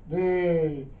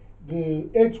 The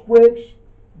earthquakes,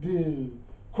 the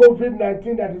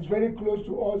COVID-19 that is very close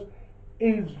to us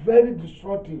is very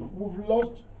destructive. We've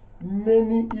lost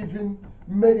many even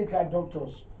medical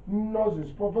doctors,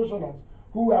 nurses, professionals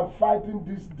who are fighting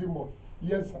this demon.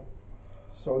 Yes, sir.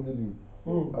 Suddenly,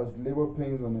 as labor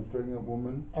pains on a pregnant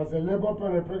woman, as a labor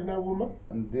pain on a pregnant woman,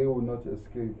 and they will not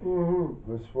escape.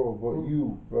 Verse 4, but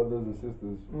you, brothers and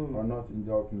sisters, are not in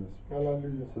darkness.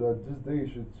 Hallelujah. So that this day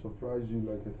should surprise you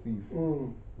like a thief.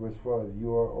 Verse 5,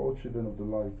 you are all children of the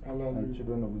light. Hallelujah. And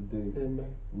children of the day.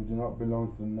 Amen. We do not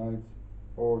belong to the night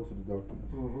or to the darkness.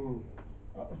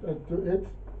 To it.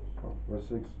 Verse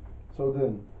 6, so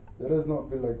then, let us not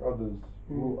be like others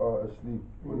who are asleep,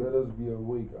 but let us be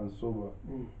awake and sober.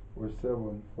 Verse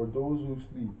 7, for those who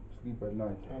sleep, sleep at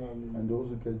night. Hallelujah. And those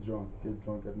who get drunk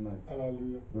at night.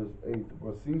 Hallelujah. Verse 8,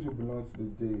 but since we belong to the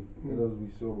day, let us be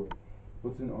sober,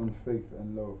 putting on faith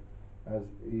and love as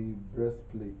a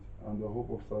breastplate, and the hope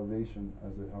of salvation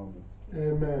as a helmet.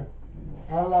 Amen.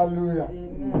 Hallelujah.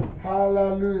 Amen.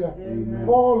 Hallelujah. Amen.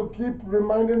 Paul keep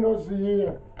reminding us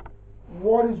here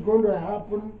what is going to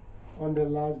happen on the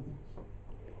last days.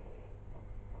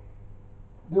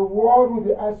 The world will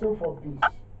be asking for peace.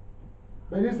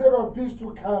 But instead of peace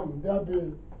to come, there'll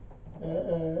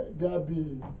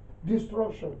be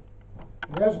destruction.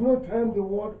 There's no time the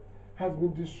world has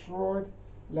been destroyed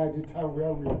like the time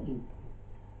where we are in.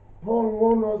 Paul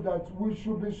warned us that we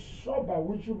should be sober,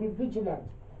 we should be vigilant.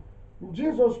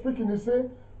 Jesus speaking, he said,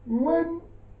 when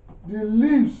the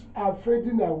leaves are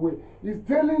fading away, he's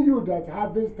telling you that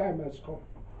harvest time has come.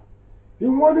 He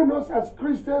warning us as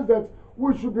Christians that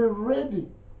we should be ready.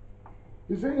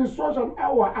 He said, in such an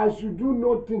hour as you do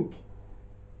not think,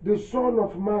 the Son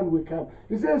of Man will come.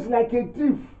 He says, like a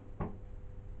thief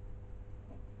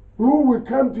who will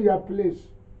come to your place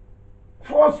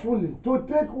forcefully to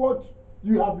take what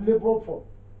you have labored for.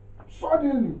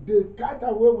 Suddenly, they cut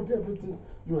away with everything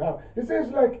you have. He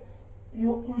says, like,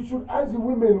 you should ask the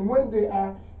women when they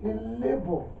are in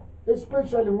labor,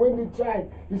 especially when the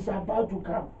child is about to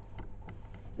come.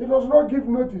 It does not give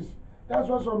notice. That's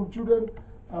why some children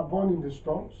are born in the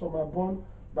storm, some are born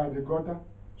by the gutter,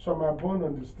 some are born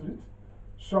on the street,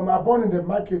 some are born in the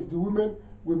market. The women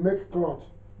will make cloth.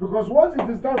 Because once it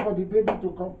is time for the baby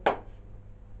to come,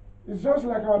 it's just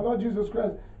like our Lord Jesus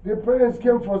Christ. The parents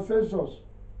came for census.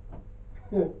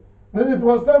 Then it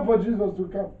was time for Jesus to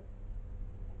come.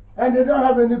 And they don't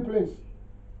have any place.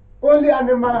 Only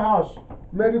animal house.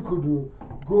 Mary could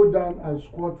go down and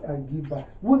squat and give birth.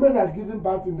 Women are giving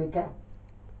birth in the car.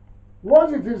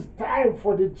 Once it is time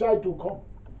for the child to come,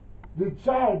 the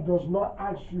child does not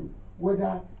ask you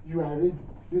whether you are ready.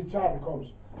 The child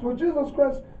comes. So Jesus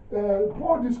Christ,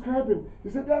 Paul describing, he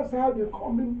said that's how the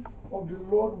coming of the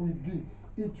Lord will be.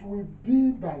 It will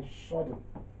be by sudden.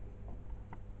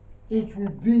 It will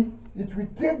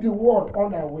take the world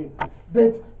on our way.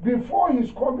 But before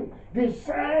his coming, the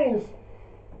signs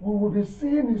we will be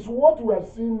seeing is what we are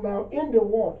seeing now in the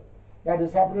world that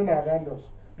is happening around us.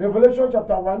 Revelation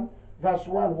chapter 1, verse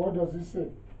 1, what does it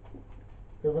say?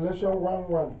 Revelation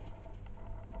 1:1.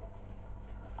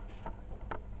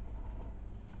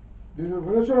 The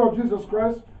revelation of Jesus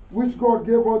Christ, which God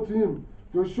gave unto him,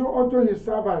 to show unto his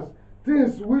servants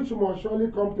things which must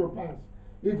surely come to pass.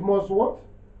 It must what?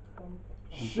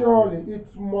 Surely,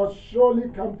 it must surely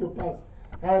come to pass.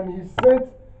 And he sent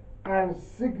and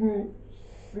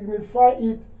signify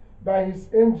it by his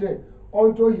angel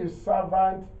unto his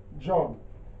servant John.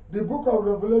 The book of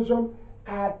Revelation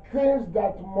are things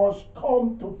that must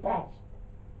come to pass.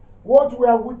 What we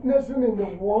are witnessing in the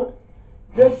world,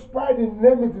 despite the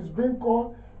name it is being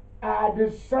called, are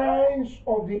the signs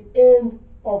of the end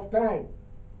of time.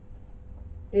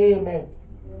 Amen.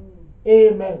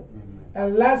 Amen.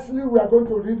 And lastly, we are going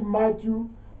to read Matthew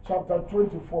chapter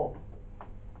 24.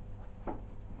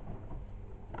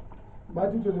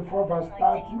 Matthew 24, verse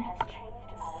 30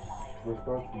 Verse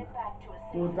 30.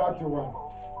 to 31.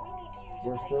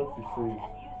 Verse 30 says,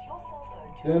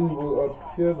 Then will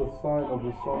appear the sign of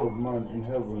the Son of Man in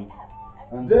heaven.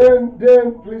 And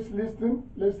Then, please listen.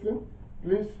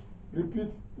 Please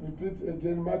repeat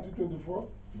again. Matthew 24,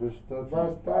 verse 30.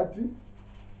 verse 30.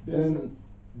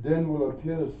 Then will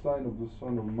appear the sign of the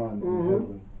Son of Man in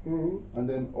heaven. And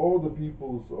then all the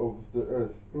peoples of the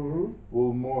earth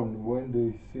will mourn when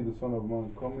they see the Son of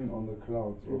Man coming on the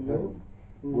clouds of heaven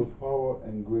with power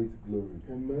and great glory.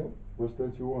 Amen. Verse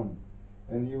 31.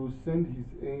 And he will send his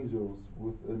angels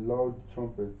with a loud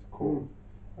trumpet call,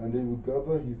 and they will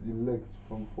gather his elect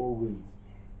from four winds,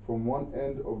 from one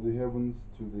end of the heavens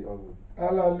to the other.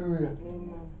 Hallelujah.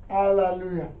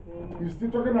 Hallelujah. He's still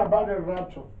talking about the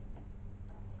rapture.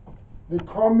 The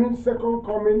second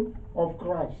coming of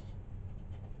Christ.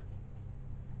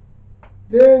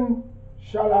 Then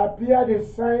shall appear the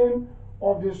sign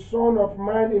of the Son of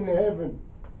Man in heaven.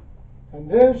 And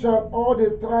then shall all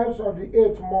the tribes of the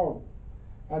earth mourn.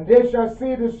 And they shall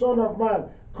see the Son of Man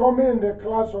coming in the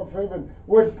clouds of heaven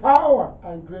with power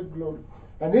and great glory.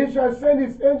 And he shall send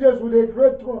his angels with a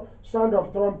great sound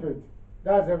of trumpet.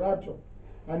 That's the rapture.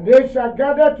 And they shall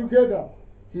gather together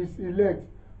his elect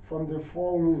from the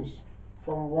four winds,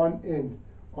 from one end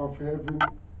of heaven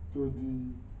to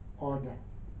the other.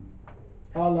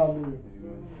 Hallelujah.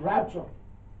 Rapture.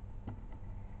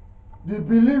 The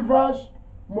believers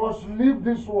must leave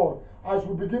this world, as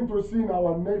we begin to see in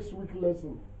our next week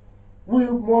lesson. We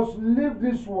must leave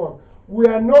this world. We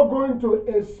are not going to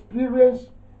experience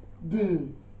the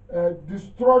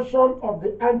destruction of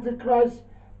the Antichrist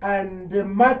and the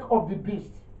mark of the beast.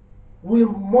 We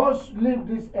must leave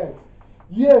this earth.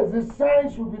 Yes, the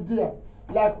signs will be there,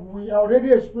 like we are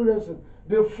already experiencing.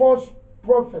 The false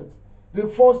prophets, the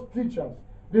false teachers,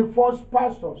 the false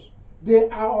pastors, they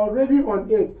are already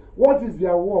on earth. What is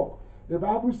their work? The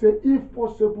Bible says, if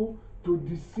possible, to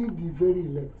deceive the very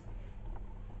elect.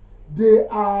 They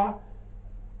are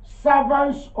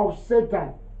servants of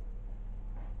Satan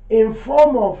in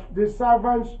form of the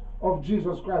servants of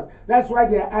Jesus Christ. That's why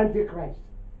they are Antichrist.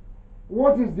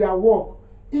 What is their work?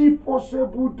 If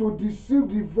possible, to deceive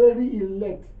the very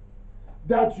elect,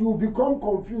 that you become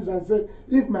confused and say,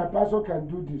 if my pastor can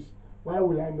do this, why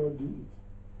will I not do it?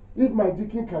 If my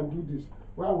deacon can do this,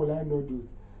 why will I not do it?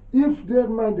 If that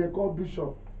man they call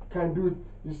bishop can do it,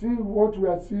 you see what we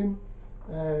are seeing.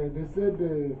 They said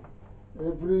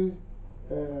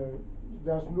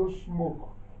there's no smoke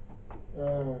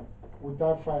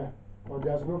without fire, or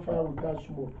there's no fire without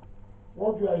smoke.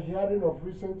 What we are hearing of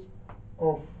recent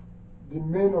of the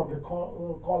men of the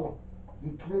color, the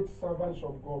great servants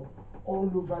of God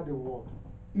all over the world,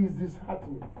 is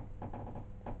disheartening.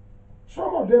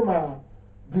 Some of them are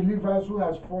believers who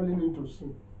has fallen into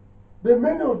sin. But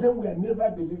many of them were never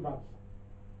believers.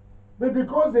 But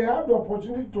because they have the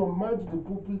opportunity to mount the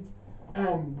pulpit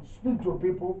and speak to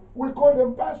people, we call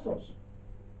them pastors.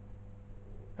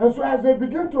 And so as they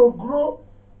begin to grow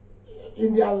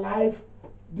in their life,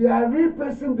 their real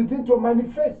person begin to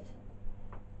manifest.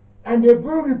 And they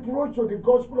bring reproach to the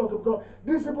gospel of God.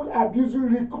 These people are busy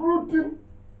recruiting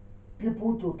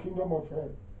people to kingdom of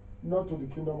hell, not to the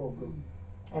kingdom of God.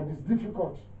 And it's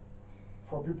difficult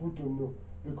for people to know,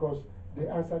 because they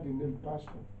answer the name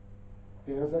pastor,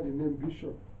 they answer the name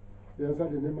bishop, they answer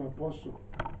the name apostle,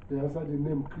 they answer the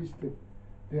name Christian,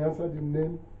 they answer the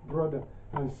name brother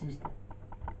and sister.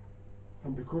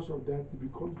 And because of that, it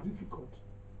becomes difficult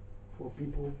for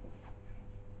people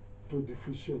to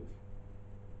differentiate.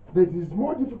 But it's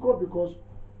more difficult because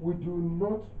we do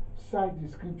not search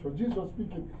the scripture. Jesus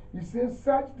speaking, he says,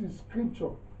 search the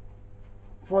scripture,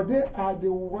 for they are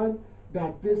the ones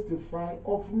that testify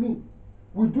of me.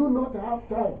 We do not have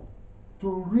time to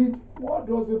read what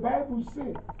does the Bible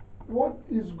say, what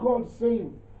is God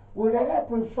saying. We rather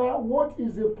prefer what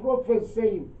is a prophet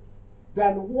saying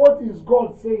than what is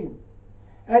God saying.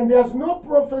 And there's no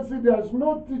prophecy, there's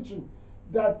no teaching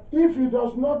that if he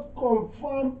does not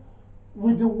confirm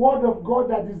with the word of God,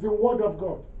 that is the word of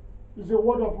God, is the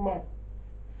word of man.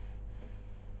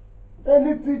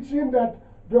 Any teaching that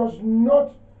does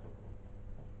not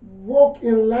walk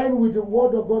in line with the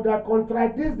word of God, that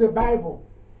contradicts the Bible,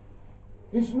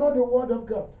 is not the word of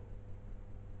God.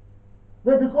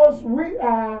 But because we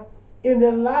are in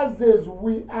the last days,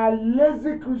 we are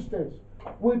lazy Christians.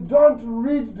 We don't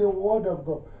read the word of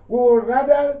God. We will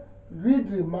rather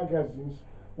read the magazines.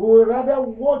 We will rather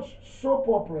watch soap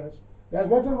operas. There's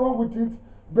nothing wrong with it.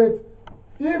 But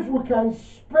if we can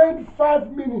spend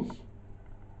 5 minutes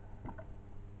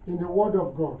in the word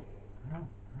of God,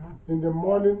 in the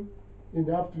morning, in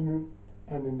the afternoon,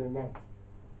 and in the night.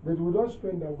 But we don't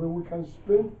spend that way. We can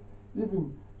spend,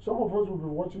 even some of us will be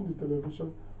watching the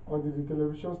television until the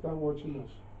television start watching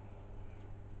us.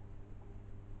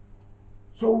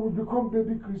 So we become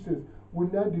baby Christians. We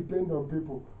now depend on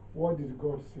people. What did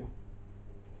God say?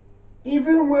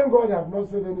 Even when God have not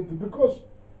said anything, because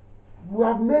we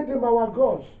have made them our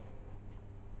gods.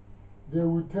 They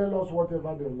will tell us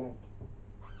whatever they like.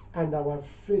 And our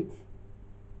faith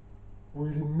will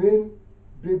remain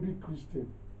baby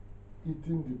Christian,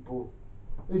 eating the bone,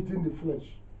 eating the flesh.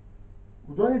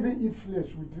 We don't even eat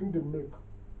flesh, we drink the milk.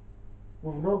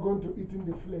 We've not gone to eating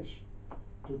the flesh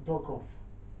to talk of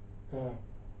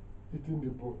eating the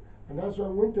bone. And that's why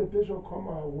when temptation come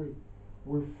our way,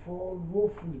 we fall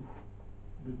woefully,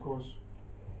 because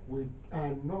we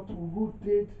are not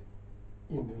rooted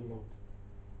in the Lord.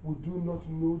 We do not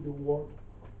know the word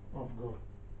of God.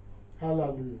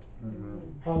 Hallelujah.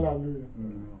 Amen. Hallelujah.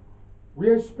 Amen.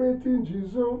 We're expecting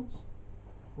Jesus,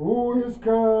 who is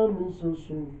coming so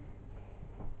soon.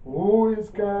 Who is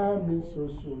coming so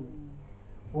soon?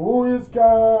 Who is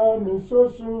coming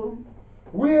so soon?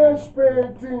 We're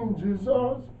expecting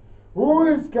Jesus, who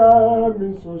is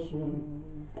coming so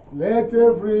soon. Let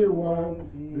everyone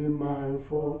be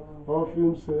mindful of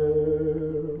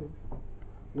himself.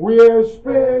 We're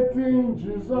expecting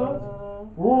Jesus,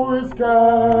 who is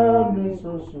coming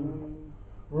so soon.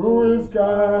 Who is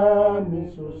coming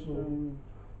so soon?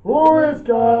 Who is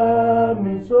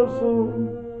coming so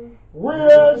soon?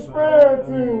 We're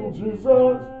expecting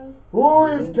Jesus, who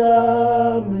is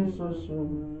coming so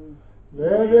soon.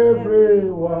 Let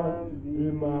everyone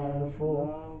be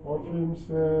mindful of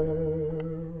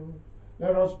himself.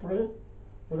 Let us pray.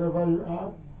 Wherever you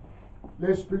are,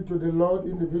 let's speak to the Lord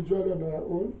individually on our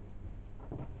own.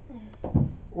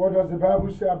 What does the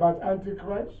Bible say about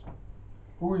Antichrist?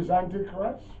 Who is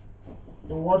Antichrist?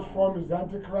 In what form is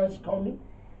Antichrist coming?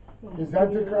 Is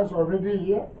Antichrist already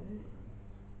here?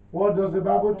 What does the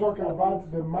Bible talk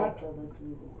about the mark?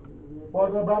 What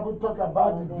does the Bible talk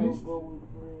about the beast?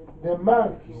 The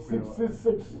mark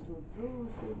 666.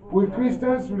 Will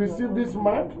Christians receive this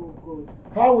mark?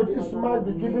 How will this mark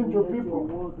be given to people?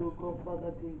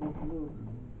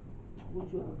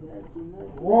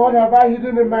 What have I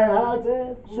hidden in my heart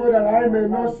so that I may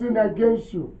not sin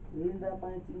against you?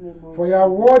 For your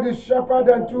word is sharper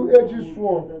than two-edged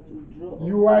sword.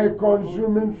 You are a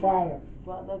consuming fire.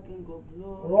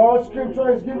 All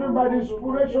scripture is given by the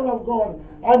inspiration of God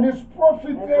and is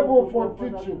profitable for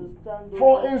teaching,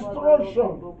 for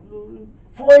instruction,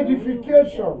 for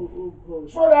edification,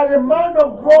 so that the man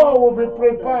of God will be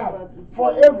prepared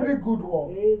for every good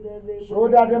work, so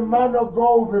that the man of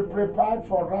God will be prepared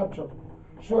for rapture,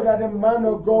 so that the man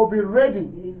of God will be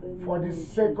ready for the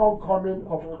second coming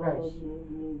of Christ.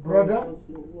 Brother,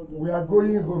 we are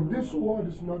going home. This world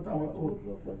is not our own.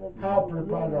 How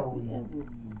prepared are we?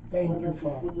 Thank you,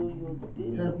 Father.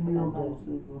 Help me, O God.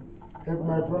 Help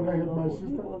my brother, help my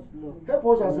sister. Help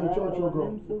us as a church, O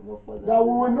God, that we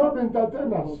will not be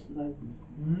entertainers,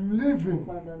 living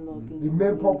the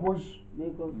main purpose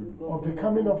of the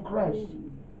coming of Christ.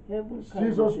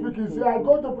 Jesus speaking, he said, I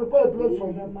go to prepare a place for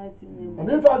you. And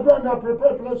if I go and I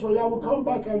prepare a place for you, I will come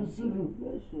back and receive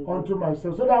you unto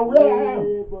myself, so that where I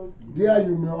am, there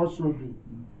you may also be.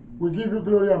 We give you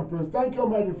glory and praise. Thank you,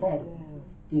 Almighty Father.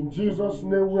 In Jesus'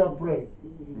 name we are praying.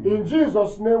 In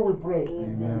Jesus' name we pray.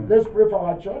 Amen. Let's pray for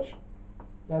our church,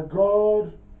 that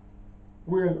God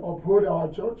will uphold our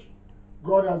church.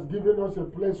 God has given us a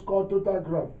place called Total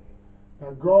Ground,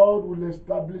 that God will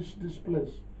establish this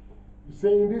place. He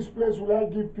said, in this place will I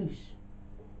give peace.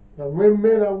 That when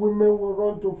men and women will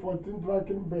run to 14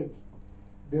 Drakensberg,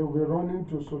 they will be running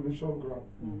to Solution Ground.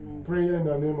 Pray in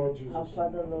the name of Jesus.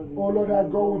 Oh Lord, our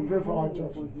God, we pray for our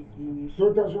church.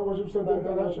 Total Worship Center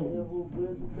International,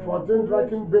 14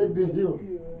 Drakensberg, the hill,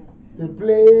 a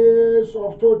place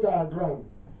of total ground,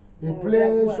 a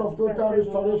place of total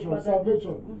restoration,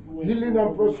 salvation, healing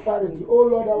and prosperity. Oh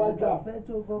Lord our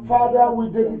God, Father, we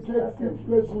dedicate this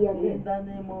place in your name.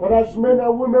 But as men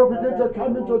and women begin to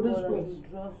come into this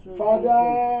place,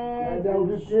 Father, there will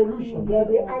be solution, there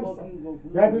will be answer,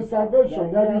 there will be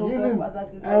salvation, there will be healing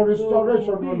and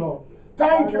restoration, oh Lord.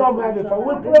 Thank you, Almighty Father.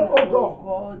 We pray, oh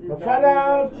God, the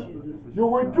Father, you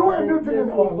will do anything in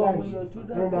our lives,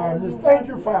 in our midst. Thank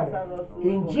you, Father.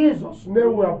 In Jesus'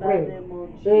 name we are praying.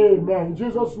 Amen. In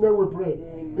Jesus' name we pray.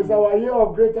 It's our year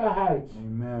of greater heights.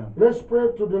 Amen. Let's pray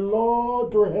to the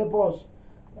Lord to help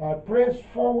us press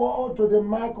forward to the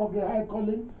mark of the high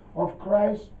calling of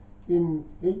Christ in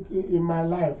my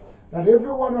life. That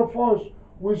every one of us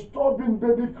will stop being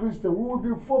baby Christian. We will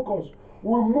be focused.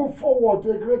 We'll move forward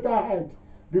to a greater height,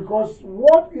 because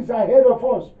what is ahead of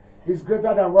us is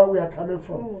greater than where we are coming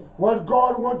from. What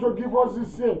God wants to give us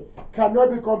this year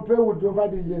cannot be compared with over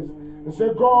the years. And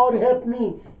say, God, help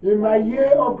me in my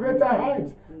year of greater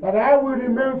heights, that I will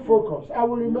remain focused. I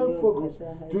will remain focused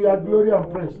to your glory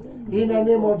and praise. In the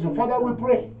name of Jesus. Father, we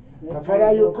pray.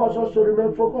 Father, you cause us to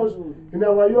remain focused in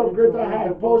our year of greater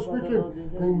height. Paul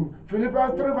speaking in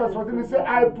Philippians 3 verse 14, he said,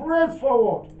 I press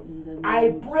forward.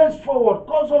 I press forward.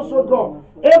 Cause us, O God,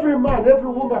 every man, every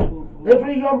woman,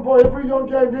 every young boy, every young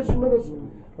girl in this ministry,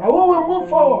 that we will move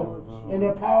forward in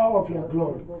the power of your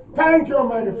glory. Thank you,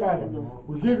 Almighty Father.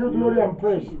 We give you glory and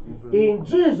praise. In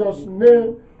Jesus'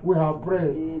 name we have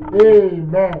prayed.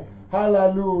 Amen.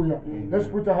 Hallelujah. Let's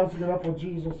put our hands together for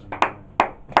Jesus.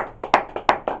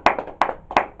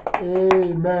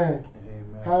 Amen.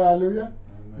 Hallelujah.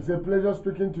 It's a pleasure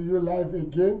speaking to you live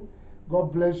again.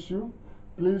 God bless you.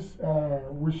 Please,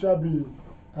 we shall be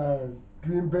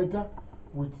doing better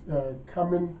with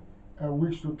coming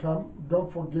weeks to come.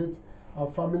 Don't forget,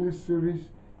 our family series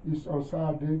is on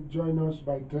Saturday. Join us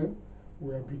by 10.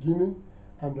 We are beginning.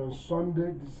 And on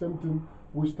Sunday, the same thing.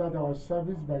 We start our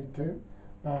service by 10.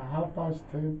 By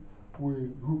 10:30, we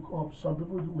hook up. Some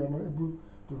people were not able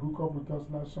to hook up with us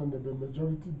last Sunday, but the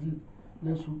majority did.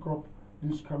 Let's hook up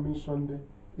this coming Sunday.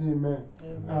 Amen.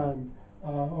 And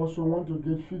also want to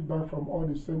get feedback from all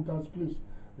the centers. Please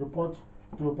report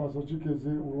to Pastor Chikeze.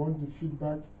 We want the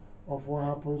feedback of what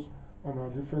happens on our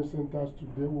different centers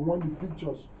today. We want the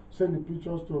pictures. Send the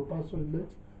pictures to Pastor Elect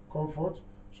Comfort,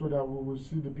 so that we will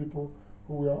see the people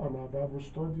who were on our Bible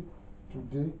study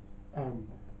today and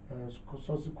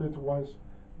subsequent ones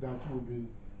that will be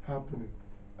happening.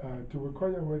 Till we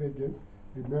call your word again,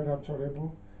 be made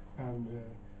rapturable and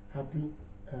happy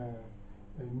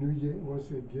New Year once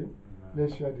again.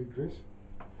 Let's share the grace.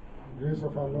 The grace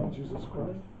of our Lord Jesus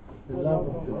Christ, the love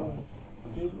of God,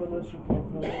 the fellowship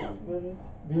of the Holy Spirit,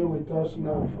 be with us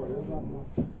now and forevermore.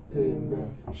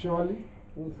 Amen. Surely,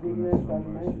 His goodness and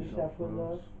mercy shall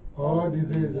follow us all the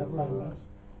days of our life,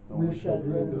 we shall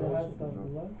dwell in the house of the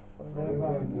Lord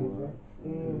forever and ever.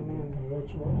 Amen. And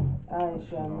watch one. I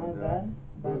shall not die,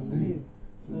 but live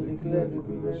to declare the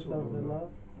goodness of the Lord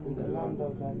in the land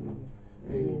of the living.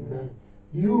 Amen.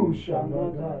 You shall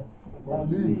not die, but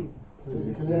live to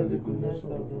declare the goodness of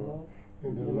the Lord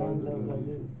in the land of the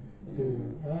living.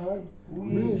 Amen.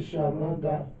 We shall not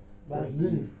die, but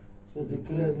live to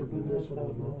declare the goodness of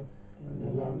the Lord in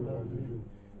the land of the living.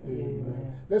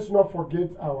 Amen. Let's not forget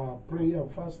our prayer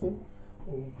and fasting.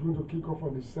 We're going to kick off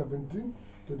on the 17th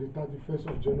to the 31st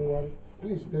of January.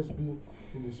 Please, let's be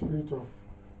in the spirit of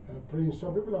praying.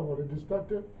 Some people have already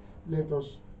started. Let us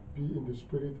be in the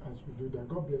spirit as we do that.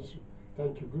 God bless you.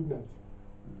 Thank you. Good night.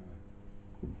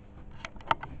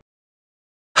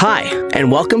 Hi,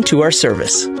 and welcome to our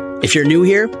service. If you're new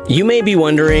here, you may be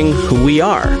wondering who we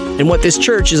are and what this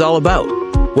church is all about.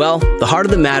 Well, the heart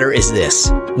of the matter is this.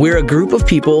 We're a group of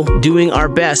people doing our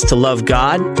best to love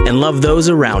God and love those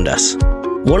around us.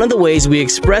 One of the ways we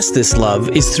express this love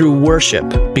is through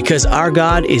worship, because our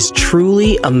God is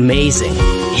truly amazing.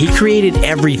 He created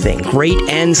everything, great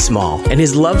and small, and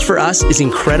His love for us is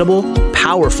incredible,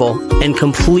 powerful, and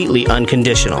completely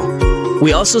unconditional.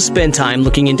 We also spend time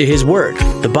looking into His Word,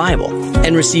 the Bible,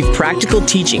 and receive practical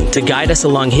teaching to guide us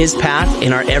along His path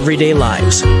in our everyday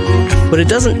lives. But it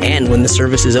doesn't end when the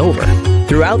service is over.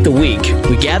 Throughout the week,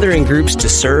 we gather in groups to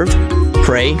serve,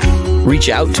 pray, reach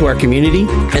out to our community,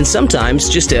 and sometimes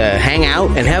just to hang out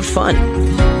and have fun.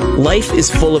 Life is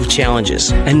full of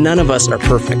challenges, and none of us are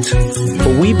perfect.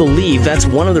 But we believe that's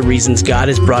one of the reasons God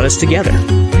has brought us together.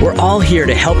 We're all here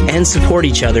to help and support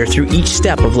each other through each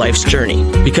step of life's journey,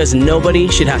 because nobody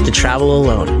should have to travel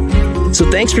alone. So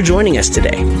thanks for joining us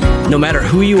today. No matter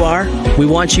who you are, we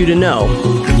want you to know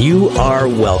you are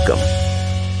welcome.